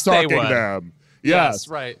you're course shit talking they would. them. Yes,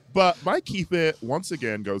 right. But my keep it once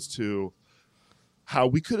again goes to how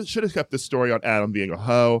we should have kept this story on Adam being a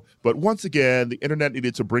hoe, but once again, the internet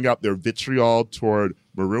needed to bring out their vitriol toward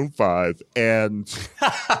Maroon 5, and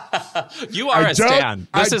you are a stan.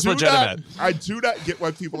 This is legitimate. I do not get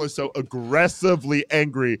why people are so aggressively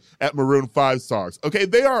angry at Maroon 5 songs. Okay,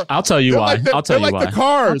 they are. I'll tell you why. I'll tell you why. They're like the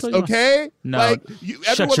Cars, okay? No, like,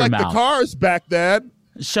 everyone liked the Cars back then.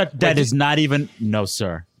 That is not even. No,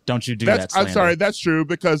 sir. Don't you do that slander. I'm sorry, that's true,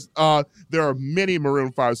 because there are many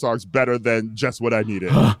Maroon 5 songs better than Just What I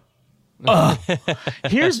Needed.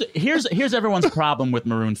 Here's everyone's problem with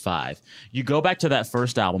Maroon 5. You go back to that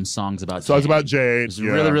first album, Songs About Jane. It's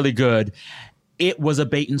really, really good. It was a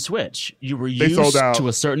bait and switch. You were used to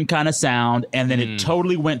a certain kind of sound, and then it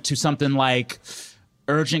totally went to something like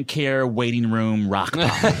urgent care waiting room rock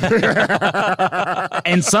pop.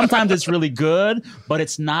 And sometimes it's really good, but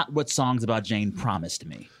it's not what Songs About Jane promised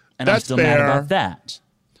me. And I'm still mad about that.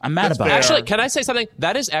 I'm mad about it. Actually, can I say something?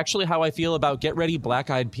 That is actually how I feel about Get Ready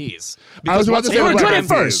Black Eyed Peas. I was about to say they were good at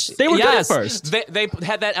first. They were good at first. They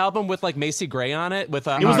had that album with like Macy Gray on it. With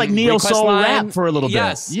it was like neo soul rap for a little bit.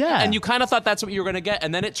 Yes, yeah. And you kind of thought that's what you were going to get,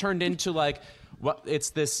 and then it turned into like. It's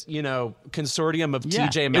this, consortium of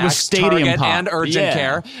TJ Maxx, Target, pop. and Urgent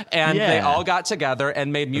Care, and they all got together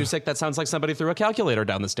and made music that sounds like somebody threw a calculator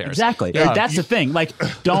down the stairs. Exactly. Yeah. That's the thing. Like,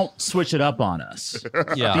 don't switch it up on us.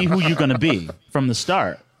 Yeah. Be who you're going to be from the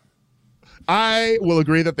start. I will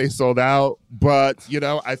agree that they sold out, but,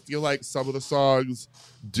 I feel like some of the songs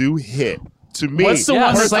do hit. To me, what's the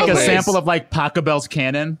one that's like a sample of like Pachelbel's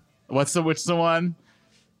Canon? Which the one?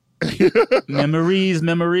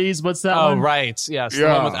 memories. What's that one? Oh, right. Yes. The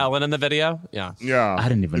one with Ellen in the video. Yeah. I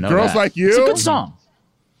didn't even know Girls that. Like You. It's a good song.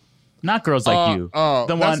 Not Girls Like You. That's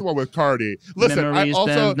the one with Cardi. Listen, memories, I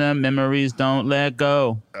also memories don't let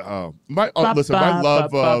go. My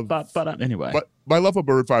love of anyway. My love of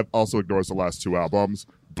Maroon 5 also ignores the last two albums,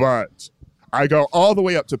 but I go all the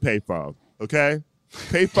way up to Payphone. Okay,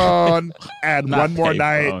 Payphone and One More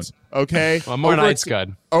Night. Okay, One More Night's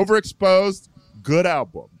good. Overexposed, good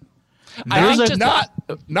album. I think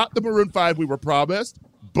not the Maroon 5 we were promised,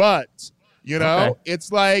 but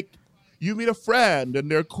it's like you meet a friend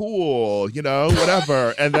and they're cool,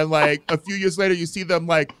 whatever, and then like a few years later you see them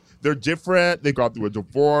like they're different, they've gone through a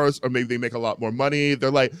divorce, or maybe they make a lot more money.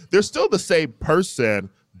 They're still the same person,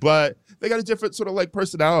 but they got a different sort of like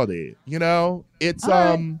personality. It's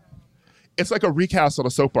it's like a recast on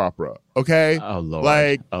a soap opera. Okay, oh Lord,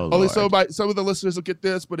 like Lord. some of the listeners will get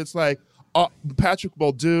this, but it's like. Patrick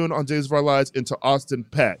Muldoon on Days of Our Lives into Austin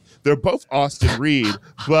Peck. They're both Austin Reed,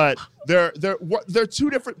 but they're two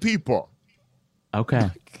different people. Okay.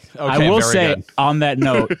 I will say good. On that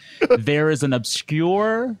note, there is an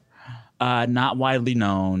obscure, not widely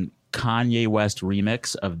known Kanye West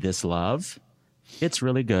remix of This Love. It's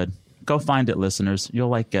really good. Go find it, listeners. You'll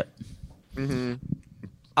like it. Mm-hmm.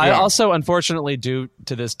 I also, unfortunately, do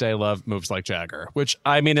to this day love Moves Like Jagger, which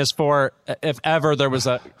I mean is for if ever there was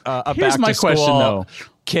a Here's back my to school question, though.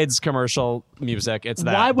 Kids commercial music, it's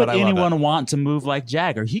that. Why would anyone want to move like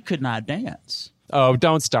Jagger? He could not dance. Oh,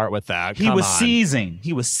 don't start with that. He was seizing.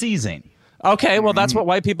 Okay, well, that's what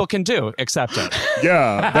white people can do. Accept it.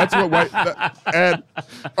 Yeah, that's what and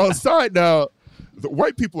on a side note, the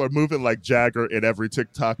white people are moving like Jagger in every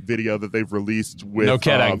TikTok video that they've released with no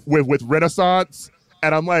kidding. With Renaissance.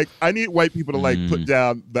 And I'm like, I need white people to like put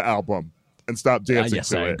down the album and stop dancing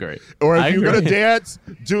to I it. Agree. Or if you're gonna dance,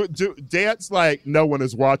 do dance like no one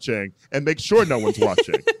is watching, and make sure no one's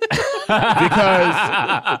watching.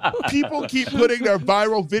 Because people keep putting their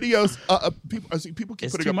viral videos. People keep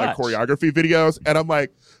putting up their choreography videos, and I'm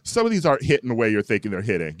like, some of these aren't hitting the way you're thinking they're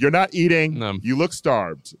hitting. You're not eating. No. You look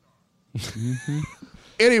starved.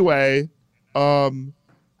 Anyway,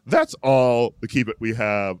 that's all the Keep It we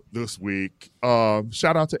have this week.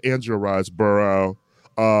 Shout out to Andrea Riseborough.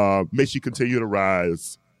 May she continue to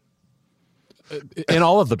rise. In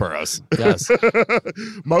all of the boroughs, yes.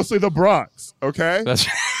 Mostly the Bronx, okay? That's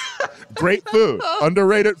great food.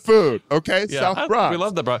 Underrated food, okay? Yeah. South Bronx. We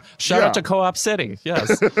love the Bronx. Shout out to Co-op City,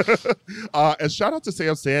 yes. And shout out to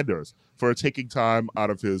Sam Sanders for taking time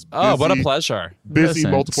out of his busy, what a pleasure. Busy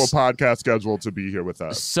multiple podcast schedule to be here with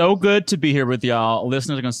us. So good to be here with y'all.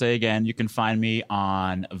 Listeners are going to say again, you can find me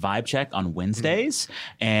on Vibe Check on Wednesdays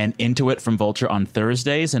and Intuit from Vulture on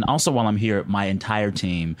Thursdays. And also while I'm here, my entire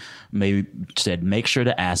team said make sure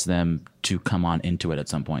to ask them to come on Intuit at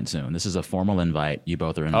some point soon. This is a formal invite. You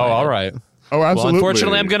both are invited. Oh, all right. Oh, absolutely. Well,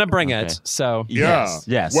 unfortunately, I'm going to bring it. So yes.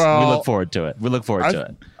 Well, we look forward to it.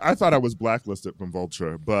 I thought I was blacklisted from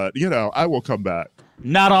Vulture, but I will come back.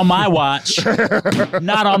 Not on my watch.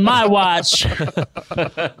 Not on my watch. Where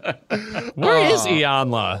is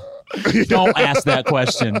Iyanla? Don't ask that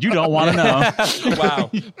question. You don't want to know. Wow.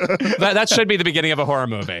 That should be the beginning of a horror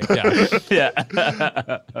movie. Yeah.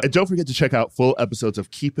 And don't forget to check out full episodes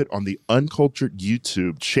of Keep It on the Uncultured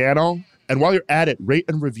YouTube channel. And while you're at it, rate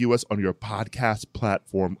and review us on your podcast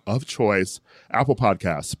platform of choice. Apple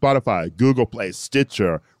Podcasts, Spotify, Google Play,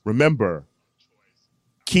 Stitcher. Remember,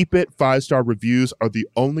 Keep It 5-star reviews are the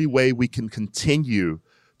only way we can continue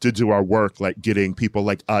to do our work, like getting people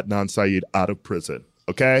like Adnan Syed out of prison.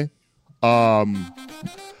 Okay? You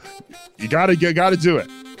gotta do it.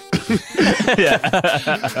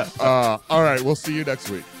 Yeah. All right, we'll see you next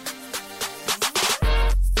week.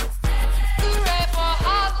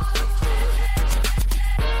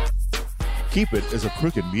 Keep It is a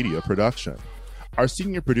Crooked Media production. Our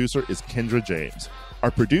senior producer is Kendra James.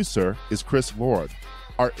 Our producer is Chris Lord.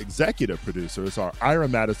 Our executive producers are Ira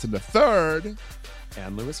Madison III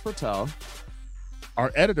and Louis Fertel.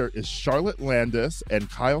 Our editor is Charlotte Landis, and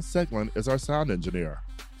Kyle Seglin is our sound engineer.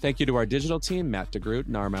 Thank you to our digital team, Matt DeGroot,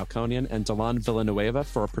 Nar Malconian, and Delon Villanueva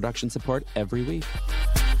for production support every week.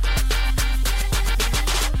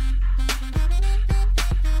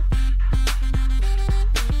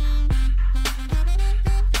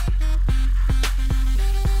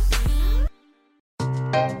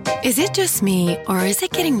 Is it just me, or is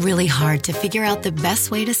it getting really hard to figure out the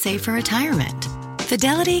best way to save for retirement?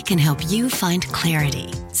 Fidelity can help you find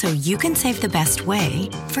clarity so you can save the best way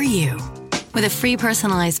for you. With a free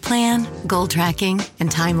personalized plan, goal tracking,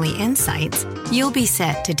 and timely insights, you'll be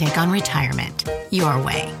set to take on retirement your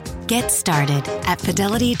way. Get started at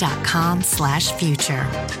fidelity.com/future.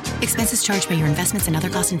 Expenses charged by your investments and other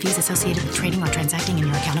costs and fees associated with trading or transacting in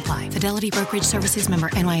your account apply. Fidelity Brokerage Services, member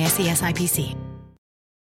NYSE SIPC.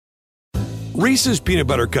 Reese's peanut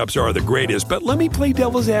butter cups are the greatest, but let me play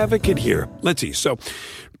devil's advocate here. Let's see. So,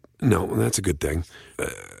 no, that's a good thing.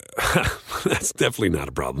 That's definitely not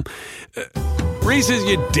a problem. Reese's,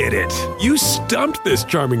 you did it. You stumped this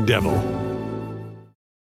charming devil.